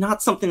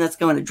 Not something that's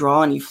going to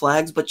draw any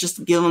flags, but just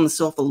to give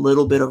himself a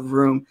little bit of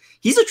room.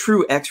 He's a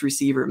true X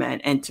receiver, man.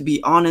 And to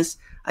be honest,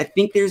 I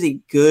think there's a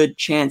good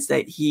chance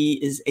that he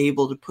is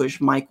able to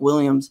push Mike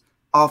Williams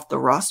off the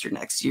roster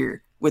next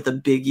year with a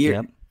big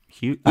year.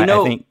 Yep.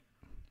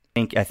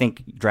 I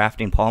think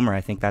drafting Palmer, I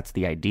think that's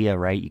the idea,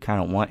 right? You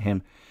kind of want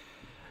him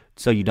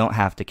so you don't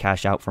have to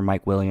cash out for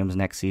Mike Williams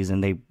next season.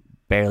 They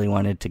barely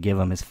wanted to give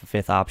him his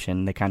 5th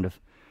option.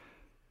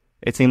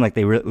 It seemed like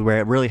they were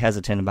really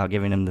hesitant about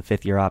giving him the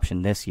 5th-year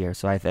option this year.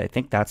 So I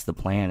think that's the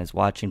plan, is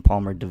watching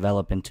Palmer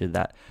develop into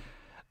that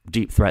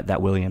deep threat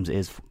that Williams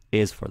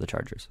is for the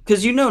Chargers.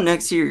 Because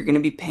next year you're going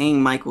to be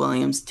paying Mike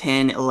Williams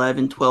 10,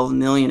 11, 12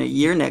 million a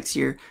year next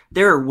year.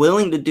 They're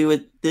willing to do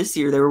it this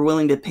year. They were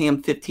willing to pay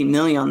him 15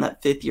 million on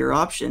that 5th-year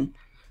option,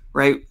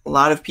 right? A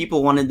lot of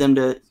people wanted them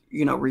to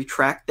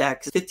retract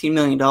that, because $15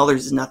 million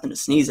is nothing to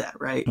sneeze at,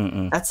 right?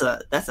 That's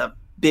a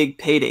big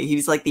payday.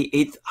 He's like the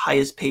 8th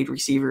highest paid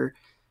receiver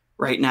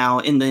right now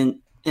in the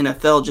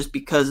NFL just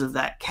because of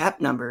that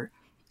cap number.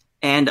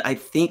 And I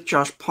think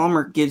Josh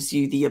Palmer gives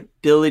you the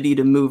ability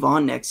to move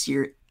on next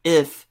year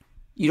if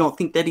you don't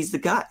think that he's the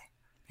guy.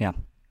 Yeah.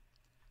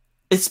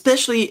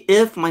 Especially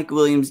if Mike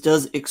Williams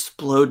does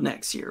explode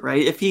next year,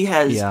 right? If he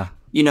has,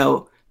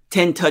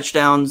 10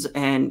 touchdowns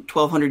and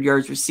 1,200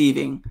 yards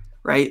receiving,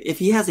 right? If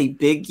he has a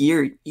big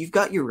year, you've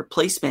got your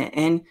replacement,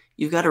 and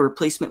you've got a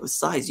replacement with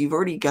size. You've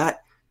already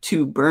got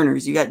 2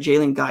 burners. You got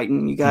Jalen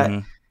Guyton. You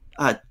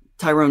got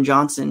Tyrone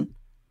Johnson.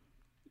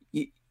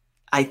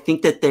 I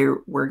think that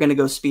we're going to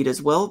go speed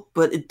as well,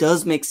 but it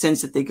does make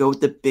sense that they go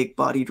with the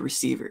big-bodied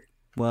receiver.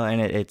 Well,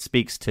 and it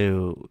speaks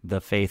to the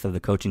faith of the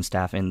coaching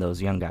staff in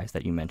those young guys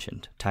that you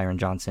mentioned, Tyrone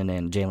Johnson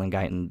and Jalen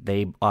Guyton.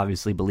 They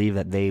obviously believe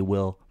that they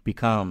will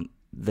become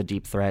the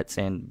deep threats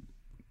and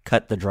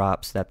cut the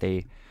drops that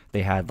they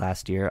had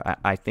last year.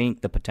 I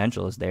think the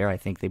potential is there. I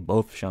think they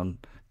both shown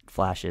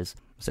flashes.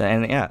 So,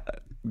 and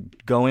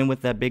going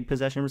with that big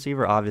possession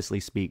receiver obviously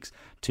speaks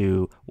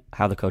to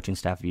how the coaching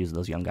staff views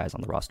those young guys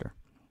on the roster.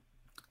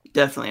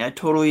 Definitely. I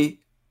totally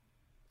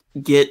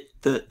get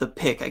the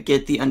pick. I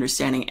get the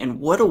understanding. And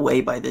what a way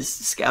by this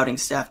scouting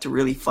staff to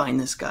really find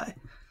this guy.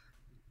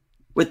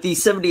 With the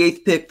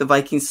 78th pick, the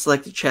Vikings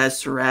selected Chaz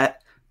Surratt.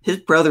 His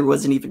brother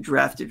wasn't even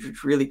drafted,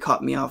 which really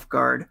caught me off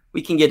guard.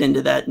 We can get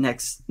into that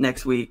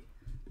next week.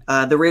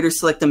 The Raiders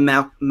selected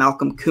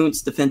Malcolm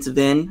Kuntz, defensive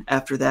end.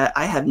 After that,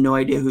 I have no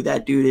idea who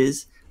that dude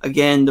is.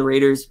 Again, the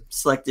Raiders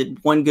selected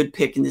one good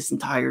pick in this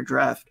entire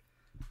draft.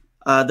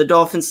 The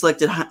Dolphins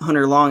selected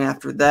Hunter Long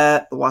after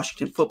that. The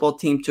Washington football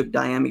team took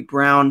Diami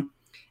Brown.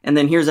 And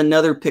then here's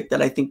another pick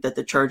that I think that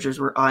the Chargers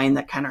were eyeing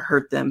that kind of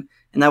hurt them,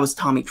 and that was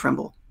Tommy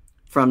Tremble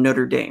from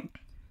Notre Dame.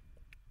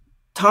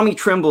 Tommy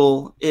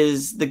Tremble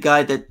is the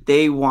guy that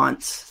they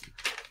want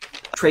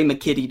Trey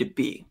McKitty to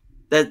be.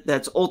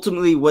 That's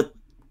ultimately what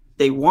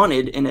they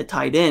wanted in a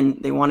tight end.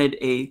 They wanted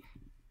a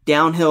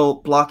downhill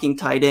blocking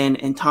tight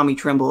end, and Tommy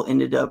Tremble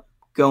ended up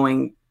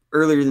going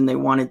earlier than they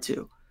wanted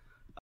to.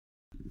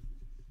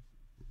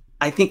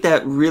 I think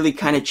that really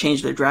kind of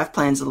changed their draft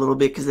plans a little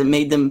bit because it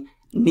made them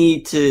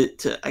need to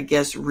I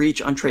guess,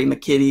 reach on Trey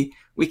McKitty.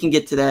 We can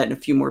get to that in a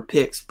few more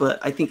picks, but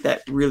I think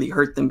that really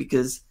hurt them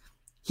because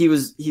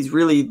he's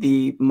really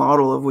the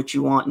model of what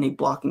you want in a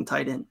blocking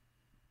tight end.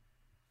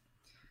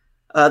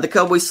 The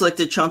Cowboys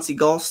selected Chauncey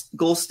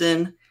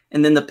Golston,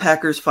 and then the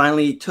Packers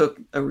finally took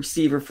a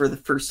receiver for the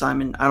first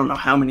time in I don't know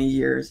how many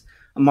years,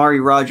 Amari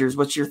Rodgers.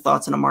 What's your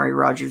thoughts on Amari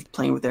Rodgers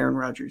playing with Aaron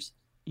Rodgers?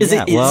 Is he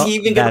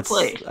even going to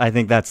play? I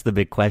think that's the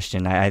big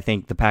question. I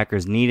think the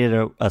Packers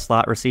needed a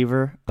slot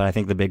receiver, but I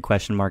think the big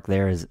question mark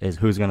there is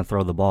who's going to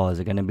throw the ball. Is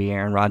it going to be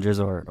Aaron Rodgers,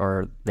 or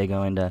are they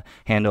going to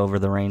hand over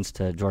the reins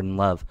to Jordan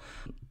Love?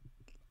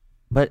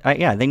 But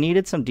they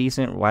needed some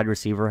decent wide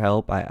receiver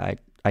help. I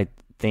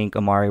think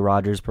Amari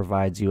Rodgers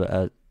provides you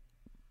a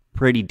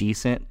pretty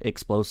decent,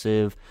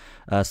 explosive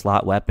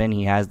slot weapon.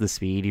 He has the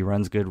speed. He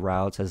runs good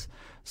routes, has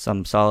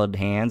some solid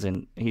hands,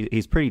 and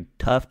he's pretty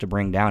tough to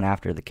bring down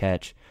after the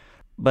catch.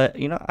 But,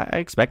 I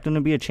expect him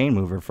to be a chain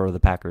mover for the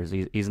Packers.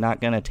 He's not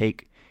going to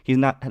take –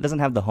 doesn't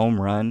have the home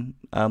run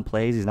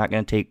plays. He's not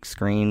going to take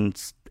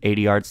screens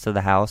 80 yards to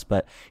the house,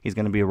 but he's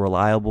going to be a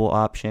reliable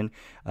option.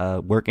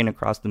 Working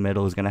across the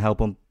middle is going to help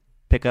him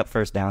pick up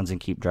first downs and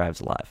keep drives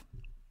alive.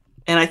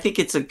 And I think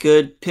it's a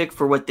good pick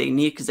for what they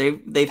need because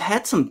they've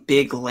had some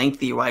big,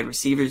 lengthy wide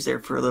receivers there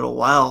for a little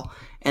while.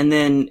 And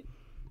then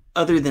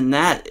other than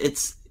that,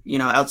 it's –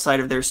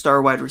 outside of their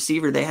star wide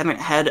receiver, they haven't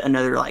had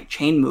another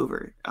chain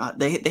mover.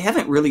 They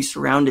haven't really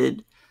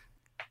surrounded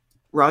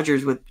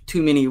Rodgers with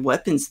too many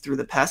weapons through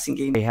the passing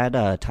game. They had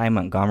Ty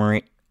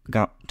Montgomery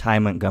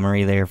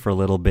there for a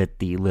little bit,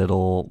 the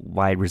little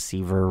wide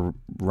receiver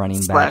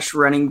running back.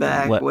 Running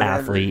back,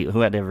 whatever. Athlete,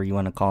 whatever you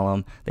want to call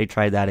him. They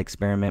tried that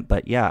experiment,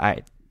 but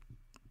I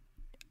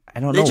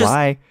don't know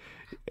why.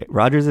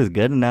 Rodgers is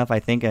good enough,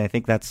 I think, and I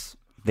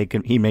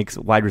think he makes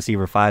wide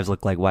receiver 5s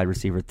look like wide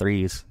receiver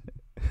 3s.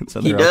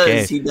 So he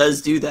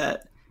does do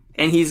that.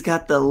 And he's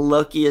got the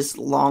luckiest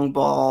long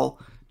ball,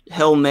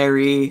 Hail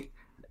Mary.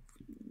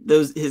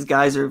 His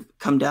guys have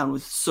come down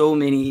with so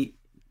many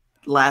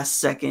last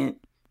second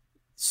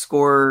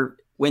score,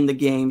 win the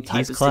game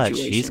type of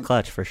situation. He's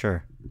clutch for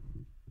sure.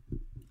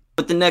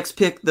 With the next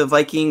pick, the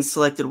Vikings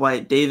selected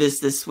Wyatt Davis.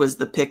 This was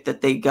the pick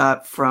that they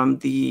got from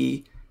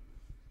the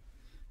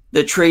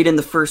trade in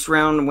the first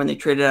round when they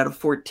traded out of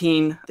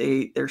 14.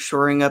 They're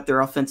shoring up their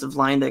offensive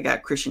line. They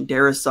got Christian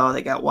Darrisaw.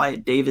 They got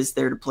Wyatt Davis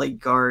there to play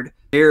guard.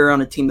 They're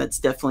on a team that's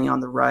definitely on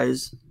the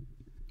rise.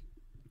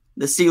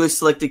 The Steelers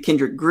selected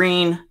Kendrick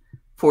Green.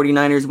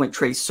 49ers went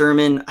Trey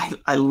Sermon.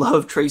 I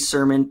love Trey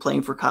Sermon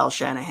playing for Kyle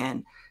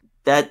Shanahan.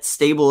 That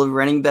stable of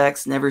running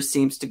backs never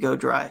seems to go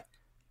dry.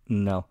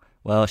 No.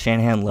 Well,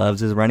 Shanahan loves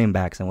his running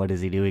backs, and what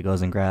does he do? He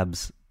goes and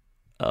grabs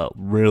a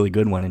really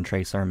good one in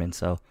Trey Sermon.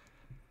 So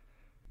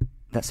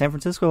that San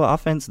Francisco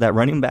offense, that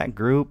running back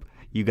group,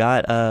 you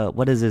got,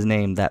 what is his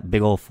name? That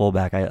big old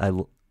fullback.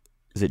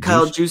 Is it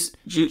Kyle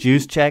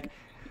Juszczyk?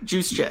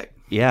 Juszczyk.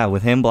 Yeah,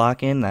 with him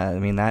blocking,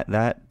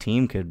 that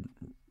team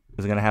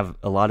is going to have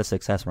a lot of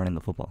success running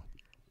the football.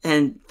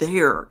 And they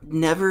are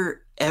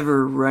never,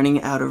 ever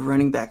running out of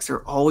running backs.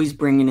 They're always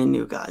bringing in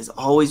new guys,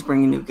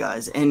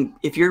 And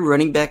if you're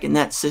running back in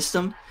that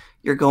system,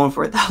 you're going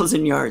for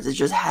 1,000 yards. It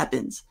just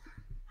happens.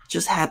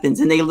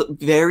 And they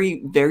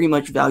very, very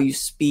much value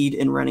speed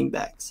in running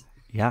backs.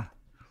 Yeah,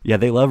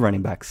 they love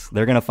running backs.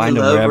 They're going to find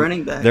them wherever.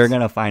 Running backs. They're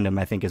going to find them,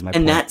 I think, is my point.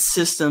 And that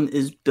system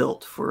is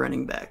built for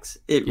running backs.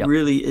 It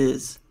really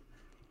is.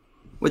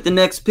 With the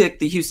next pick,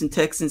 the Houston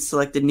Texans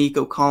selected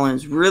Nico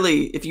Collins.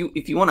 Really, if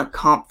you want a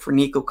comp for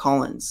Nico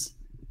Collins,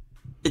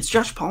 it's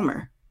Josh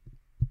Palmer,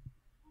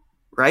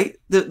 right?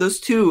 Those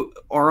two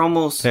are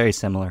almost very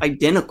similar,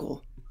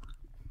 identical.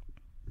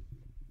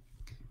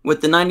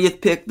 With the 90th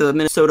pick, the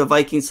Minnesota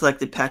Vikings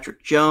selected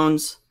Patrick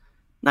Jones.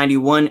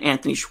 91,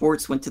 Anthony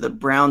Schwartz went to the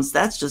Browns.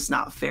 That's just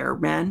not fair,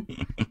 man.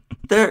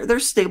 Their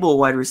stable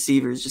wide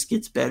receivers just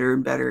gets better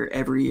and better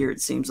every year,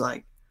 it seems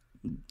like.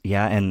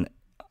 Yeah, and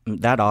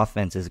that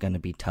offense is going to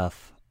be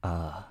tough.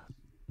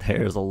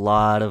 There's a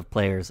lot of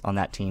players on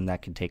that team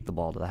that can take the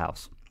ball to the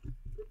house.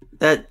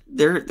 That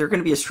they're going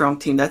to be a strong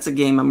team. That's a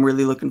game I'm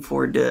really looking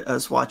forward to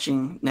us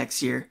watching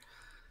next year.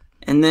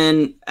 And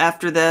then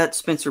after that,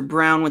 Spencer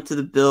Brown went to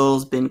the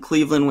Bills. Ben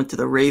Cleveland went to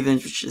the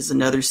Ravens, which is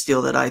another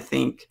steal that I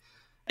think.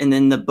 And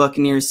then the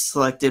Buccaneers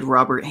selected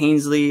Robert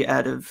Hainsley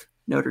out of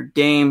Notre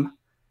Dame.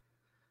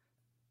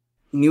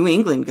 New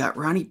England got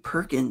Ronnie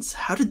Perkins.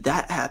 How did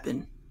that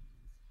happen?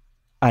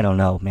 I don't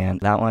know, man.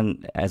 That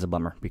one is a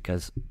bummer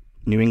because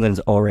New England's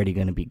already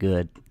going to be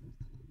good.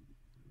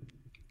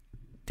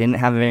 Didn't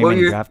have very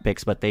many draft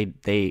picks, but the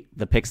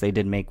picks they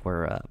did make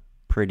were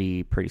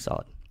pretty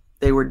solid.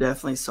 They were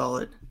definitely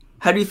solid.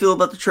 How do you feel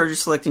about the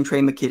Chargers selecting Trey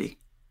McKitty?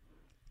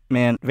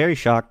 Man, very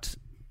shocked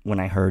when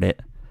I heard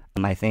it.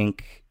 I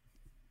think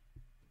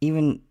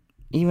even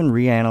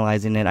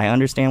reanalyzing it, I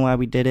understand why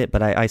we did it,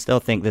 but I still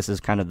think this is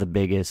kind of the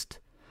biggest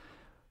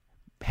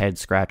head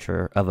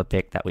scratcher of a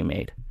pick that we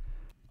made.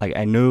 Like,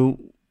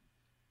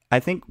 I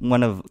think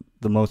one of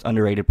the most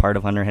underrated part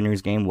of Hunter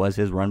Henry's game was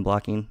his run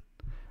blocking.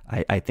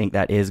 I think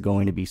that is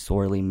going to be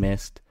sorely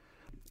missed.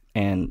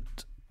 And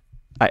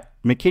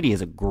McKitty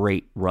is a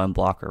great run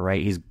blocker,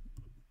 right? He's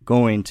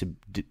going to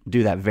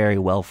do that very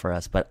well for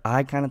us. But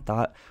I kind of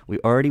thought we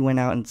already went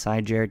out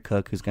inside Jared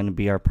Cook, who's going to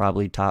be our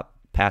probably top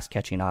pass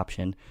catching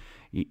option.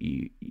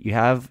 You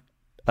have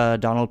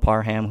Donald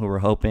Parham, who we're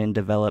hoping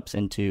develops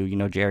into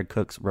Jared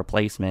Cook's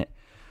replacement.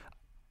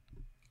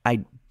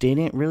 I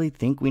didn't really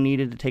think we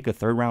needed to take a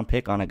third-round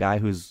pick on a guy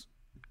who's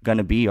going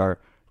to be our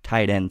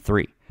tight end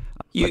 3.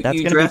 You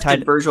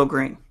drafted Virgil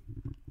Green.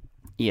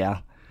 Yeah.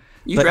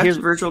 You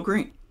drafted Virgil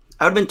Green.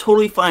 I would have been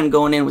totally fine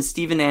going in with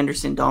Steven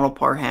Anderson, Donald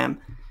Parham,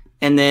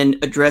 and then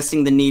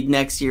addressing the need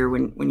next year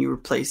when you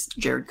replaced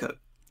Jared Cook.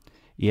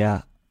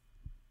 Yeah.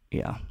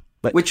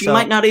 But which you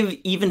might not have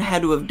even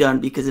had to have done,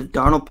 because if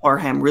Donald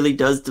Parham really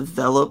does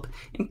develop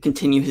and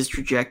continue his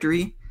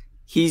trajectory,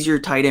 he's your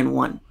tight end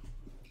 1.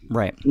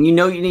 Right. And you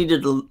need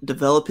to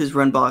develop his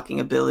run blocking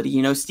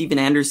ability. Steven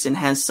Anderson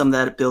has some of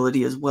that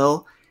ability as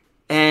well.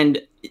 And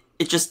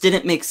it just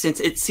didn't make sense.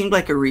 It seemed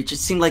like a reach. It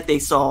seemed like they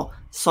saw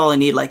a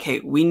need, like,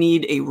 hey, we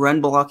need a run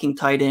blocking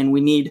tight end.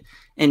 We need,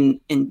 in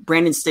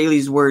Brandon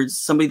Staley's words,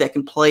 somebody that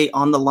can play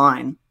on the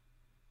line.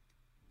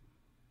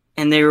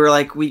 And they were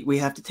like, we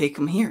have to take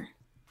him here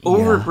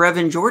over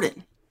Brevin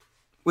Jordan,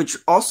 which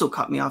also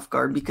caught me off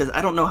guard, because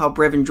I don't know how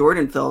Brevin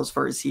Jordan fell as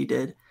far as he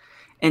did.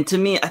 And to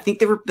me, I think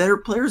there were better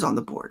players on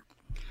the board.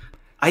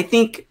 I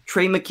think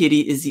Trey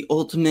McKitty is the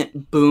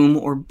ultimate boom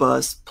or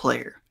bust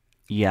player.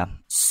 Yeah.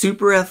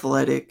 Super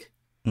athletic.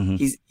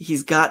 Mm-hmm.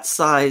 He's got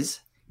size.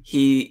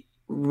 He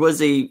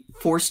was a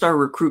 4-star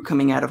recruit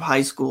coming out of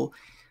high school.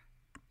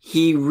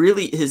 He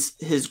really,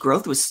 his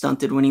growth was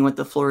stunted when he went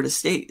to Florida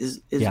State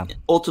is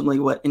ultimately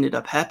what ended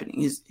up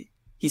happening.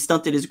 He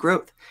stunted his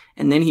growth.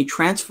 And then he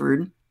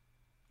transferred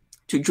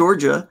to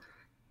Georgia,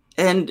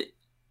 and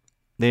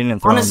they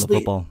didn't throw him the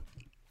football.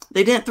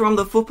 They didn't throw him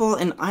the football,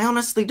 and I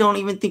honestly don't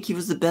even think he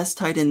was the best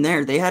tight end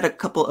there. They had a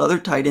couple other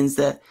tight ends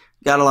that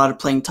got a lot of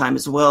playing time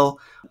as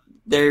well.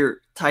 Their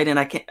tight end,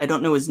 I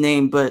don't know his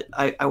name, but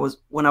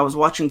when I was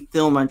watching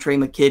film on Trey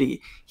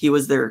McKitty, he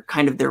was their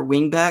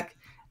wing back.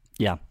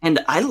 Yeah. And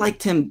I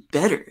liked him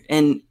better.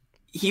 And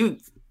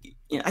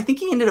I think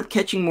he ended up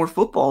catching more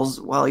footballs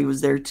while he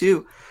was there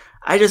too.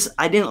 I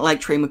didn't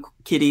like Trey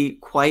McKitty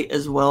quite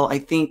as well. I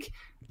think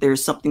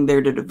there's something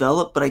there to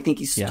develop, but I think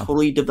he's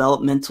totally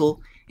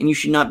developmental, and you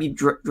should not be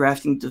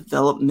drafting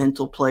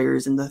developmental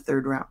players in the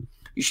 3rd round.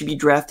 You should be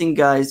drafting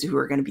guys who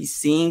are going to be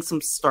seeing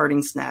some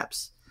starting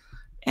snaps.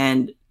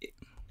 And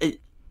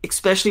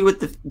especially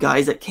with the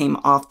guys that came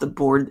off the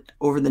board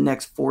over the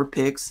next 4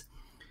 picks,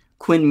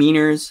 Quinn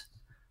Meaners,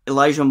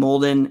 Elijah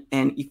Molden,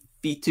 and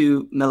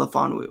Ifitu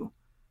Melifonwu.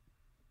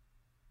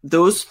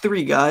 Those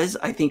 3 guys,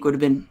 I think, would have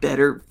been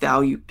better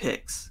value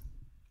picks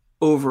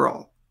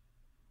overall.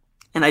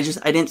 And I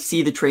didn't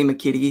see the Trey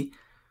McKitty.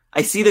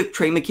 I see the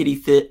Trey McKitty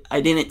fit.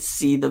 I didn't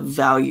see the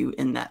value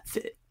in that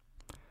fit.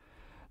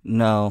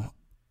 No.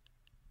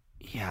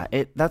 Yeah,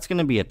 that's going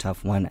to be a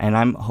tough one. And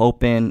I'm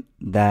hoping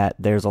that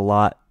there's a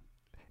lot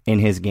in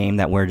his game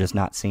that we're just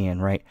not seeing,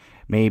 right?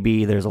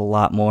 Maybe there's a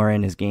lot more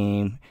in his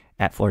game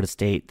at Florida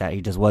State that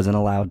he just wasn't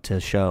allowed to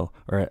show,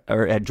 or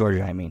at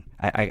Georgia, I mean.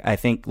 I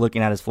think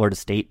looking at his Florida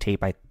State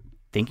tape, I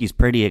think he's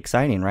pretty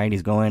exciting, right?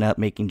 He's going up,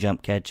 making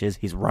jump catches.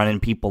 He's running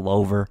people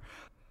over.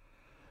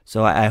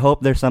 So I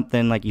hope there's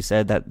something, like you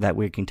said, that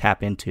we can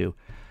tap into.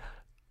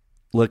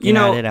 Looking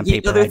at it on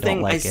paper, I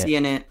don't like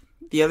it.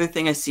 The other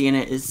thing I see in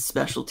it is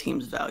special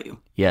teams value.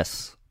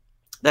 Yes.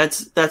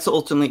 That's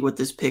ultimately what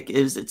this pick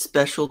is. It's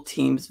special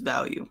teams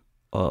value.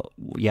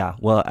 Yeah.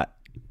 Well,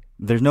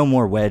 there's no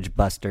more wedge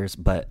busters,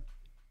 but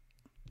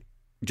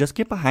just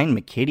get behind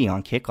McKitty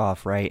on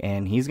kickoff, right?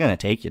 And he's going to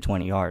take you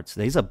 20 yards.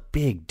 He's a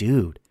big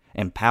dude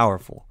and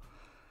powerful.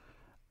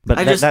 But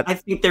I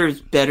think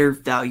there's better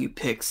value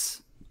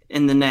picks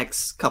in the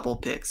next couple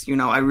picks.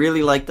 I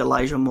really liked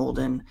Elijah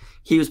Molden.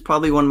 He was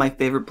probably one of my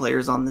favorite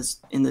players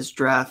in this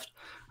draft.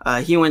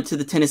 He went to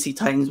the Tennessee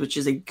Titans, which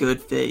is a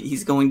good fit.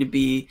 He's going to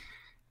be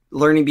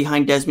learning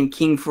behind Desmond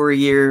King for a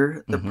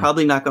year. They're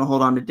probably not going to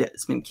hold on to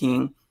Desmond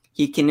King.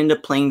 He can end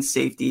up playing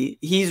safety.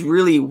 He's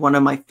really one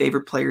of my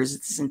favorite players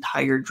this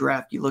entire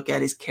draft. You look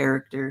at his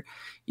character,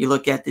 you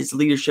look at his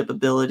leadership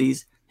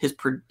abilities, his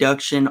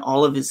production,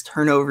 all of his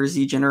turnovers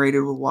he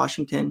generated with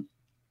Washington.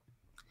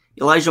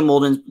 Elijah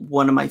Molden's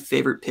one of my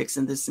favorite picks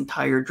in this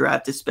entire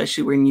draft,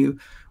 especially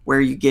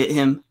where you get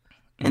him.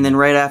 And then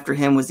right after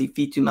him was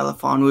Ifitu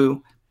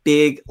Melifonwu,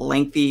 big,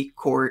 lengthy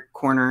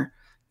corner.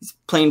 He's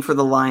playing for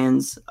the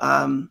Lions.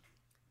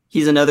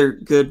 He's another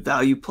good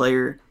value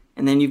player.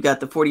 And then you've got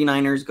the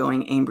 49ers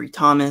going Ambry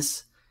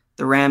Thomas.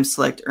 The Rams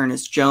select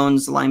Ernest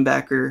Jones,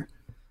 linebacker.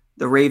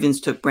 The Ravens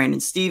took Brandon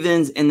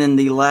Stevens. And then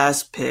the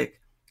last pick,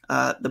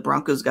 the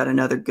Broncos got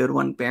another good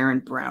one, Baron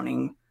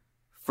Browning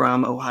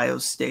from Ohio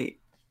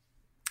State.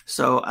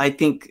 So I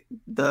think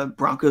the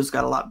Broncos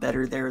got a lot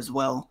better there as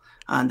well.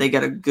 They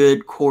got a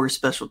good core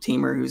special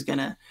teamer who's going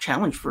to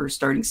challenge for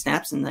starting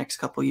snaps in the next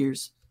couple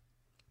years.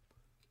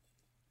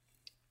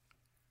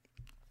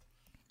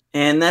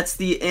 And that's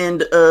the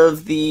end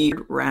of the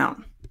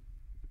round.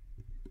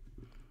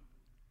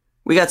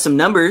 We got some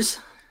numbers.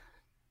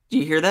 Do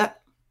you hear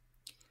that?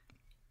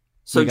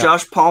 So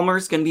Josh Palmer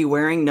is going to be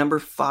wearing number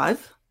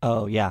 5.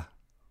 Oh, yeah.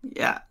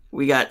 Yeah.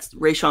 We got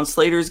Rashawn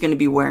Slater is going to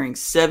be wearing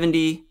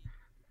 70.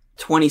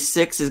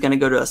 26 is going to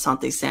go to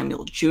Asante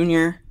Samuel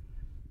Jr.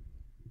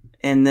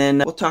 And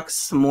then we'll talk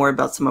some more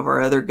about some of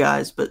our other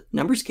guys, but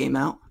numbers came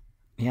out.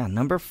 Yeah,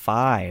 number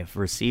 5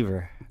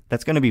 receiver.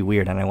 That's going to be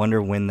weird, and I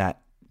wonder when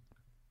that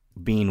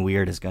being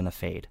weird is going to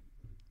fade.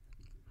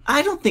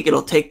 I don't think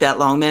it'll take that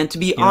long, man. To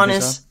be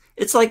honest,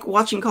 it's like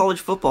watching college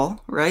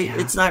football, right?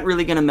 Yeah. It's not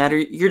really going to matter.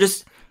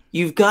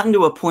 You've gotten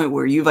to a point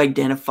where you've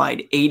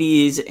identified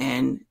 80s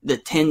and the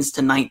 10s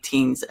to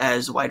 19s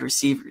as wide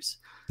receivers.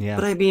 Yeah.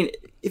 But I mean,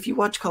 if you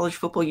watch college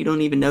football, you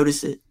don't even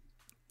notice it.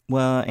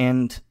 Well,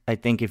 and I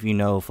think if you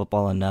know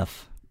football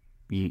enough,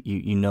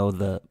 you know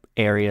the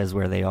areas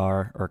where they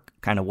are or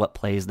kind of what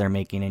plays they're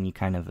making, and you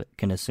kind of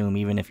can assume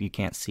even if you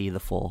can't see the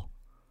full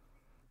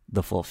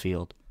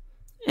field.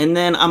 And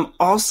then I'm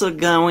also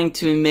going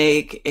to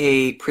make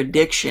a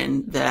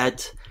prediction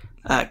that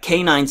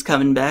K9's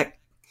coming back.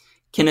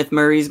 Kenneth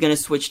Murray's going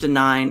to switch to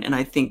 9, and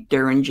I think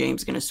Derwin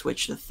James is going to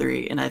switch to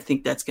 3, and I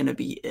think that's going to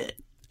be it.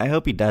 I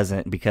hope he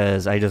doesn't,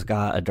 because I just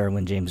got a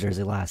Derwin James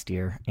jersey last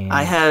year. And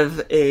I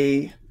have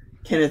a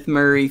Kenneth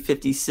Murray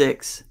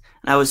 56,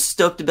 and I was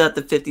stoked about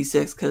the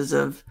 56 because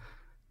of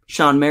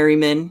Sean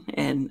Merriman,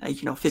 and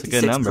 56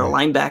 is a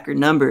linebacker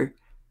number.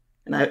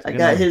 And I got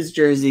number. his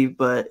jersey,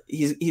 but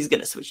he's going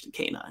to switch to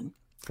K9.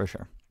 For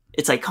sure.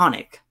 It's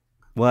iconic.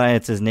 Well,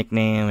 it's his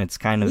nickname. It's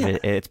kind of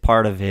it's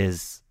part of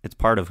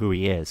who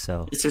he is.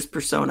 So it's his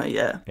persona.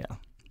 Yeah. Yeah.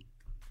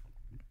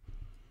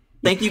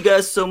 Thank you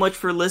guys so much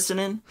for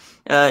listening.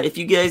 If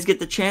you guys get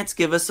the chance,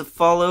 give us a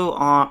follow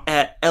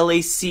at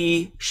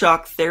LAC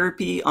Shock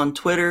Therapy on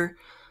Twitter,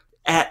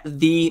 at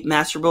the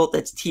Masterbolt.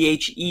 That's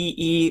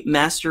THEE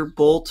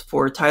Masterbolt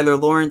for Tyler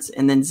Lawrence,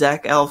 and then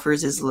Zach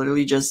Alfers is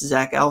literally just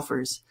Zach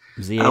Alfers.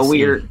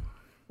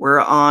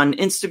 We're on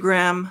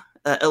Instagram,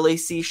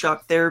 LAC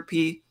Shock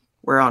Therapy.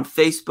 We're on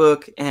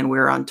Facebook, and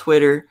we're on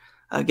Twitter.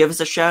 Give us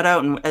a shout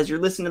out, and as you're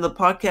listening to the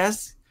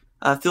podcast,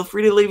 feel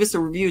free to leave us a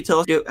review. Tell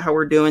us how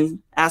we're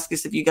doing. Ask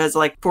us if you guys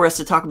like for us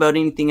to talk about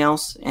anything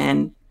else,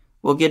 and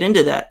we'll get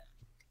into that.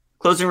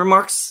 Closing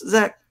remarks,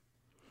 Zach?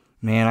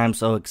 Man, I'm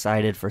so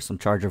excited for some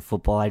Charger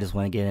football. I just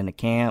want to get into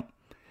camp,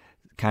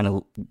 kind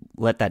of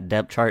let that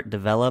depth chart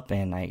develop,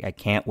 and I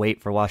can't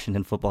wait for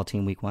Washington football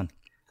team week 1.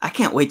 I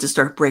can't wait to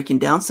start breaking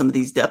down some of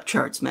these depth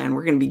charts, man.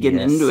 We're going to be getting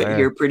into it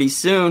here pretty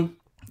soon.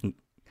 All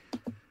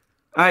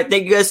right,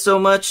 thank you guys so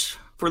much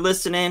for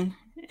listening,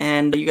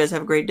 and you guys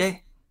have a great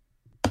day.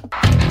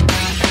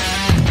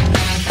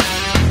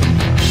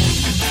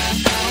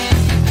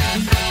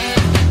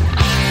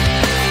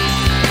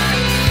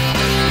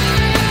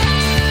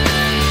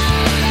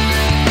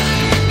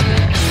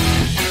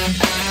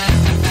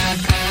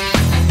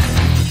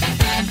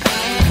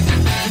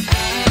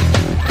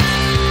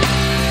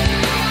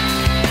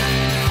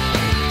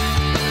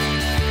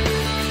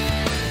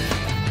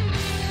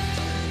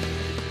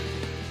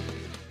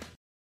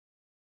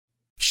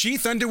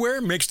 Sheath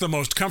underwear makes the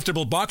most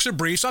comfortable boxer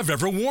briefs I've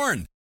ever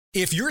worn.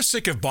 If you're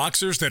sick of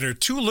boxers that are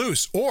too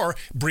loose or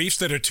briefs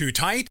that are too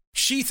tight,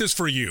 Sheath is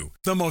for you.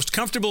 The most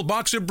comfortable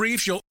boxer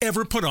briefs you'll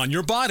ever put on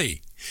your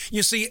body.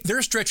 You see,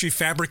 their stretchy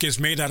fabric is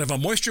made out of a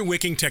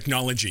moisture-wicking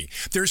technology.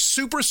 They're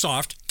super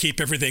soft,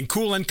 keep everything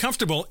cool and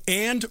comfortable,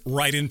 and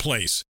right in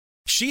place.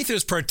 Sheath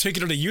is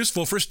particularly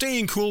useful for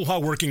staying cool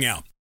while working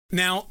out.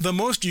 Now, the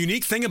most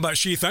unique thing about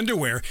Sheath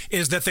underwear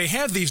is that they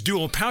have these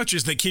dual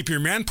pouches that keep your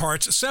man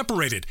parts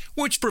separated,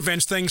 which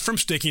prevents things from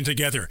sticking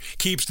together,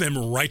 keeps them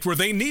right where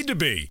they need to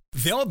be.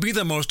 They'll be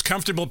the most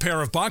comfortable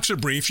pair of boxer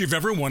briefs you've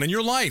ever worn in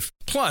your life.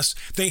 Plus,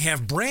 they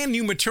have brand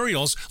new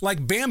materials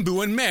like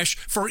bamboo and mesh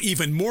for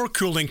even more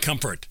cooling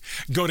comfort.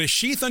 Go to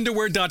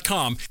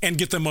sheathunderwear.com and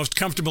get the most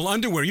comfortable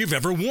underwear you've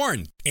ever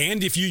worn.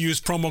 And if you use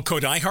promo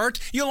code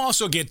iHeart, you'll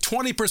also get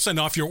 20%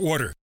 off your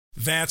order.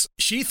 That's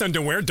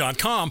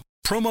sheathunderwear.com.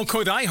 Promo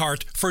code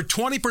iHeart for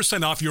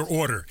 20% off your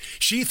order.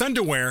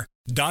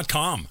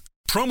 sheathunderwear.com.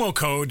 Promo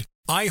code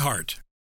iHeart.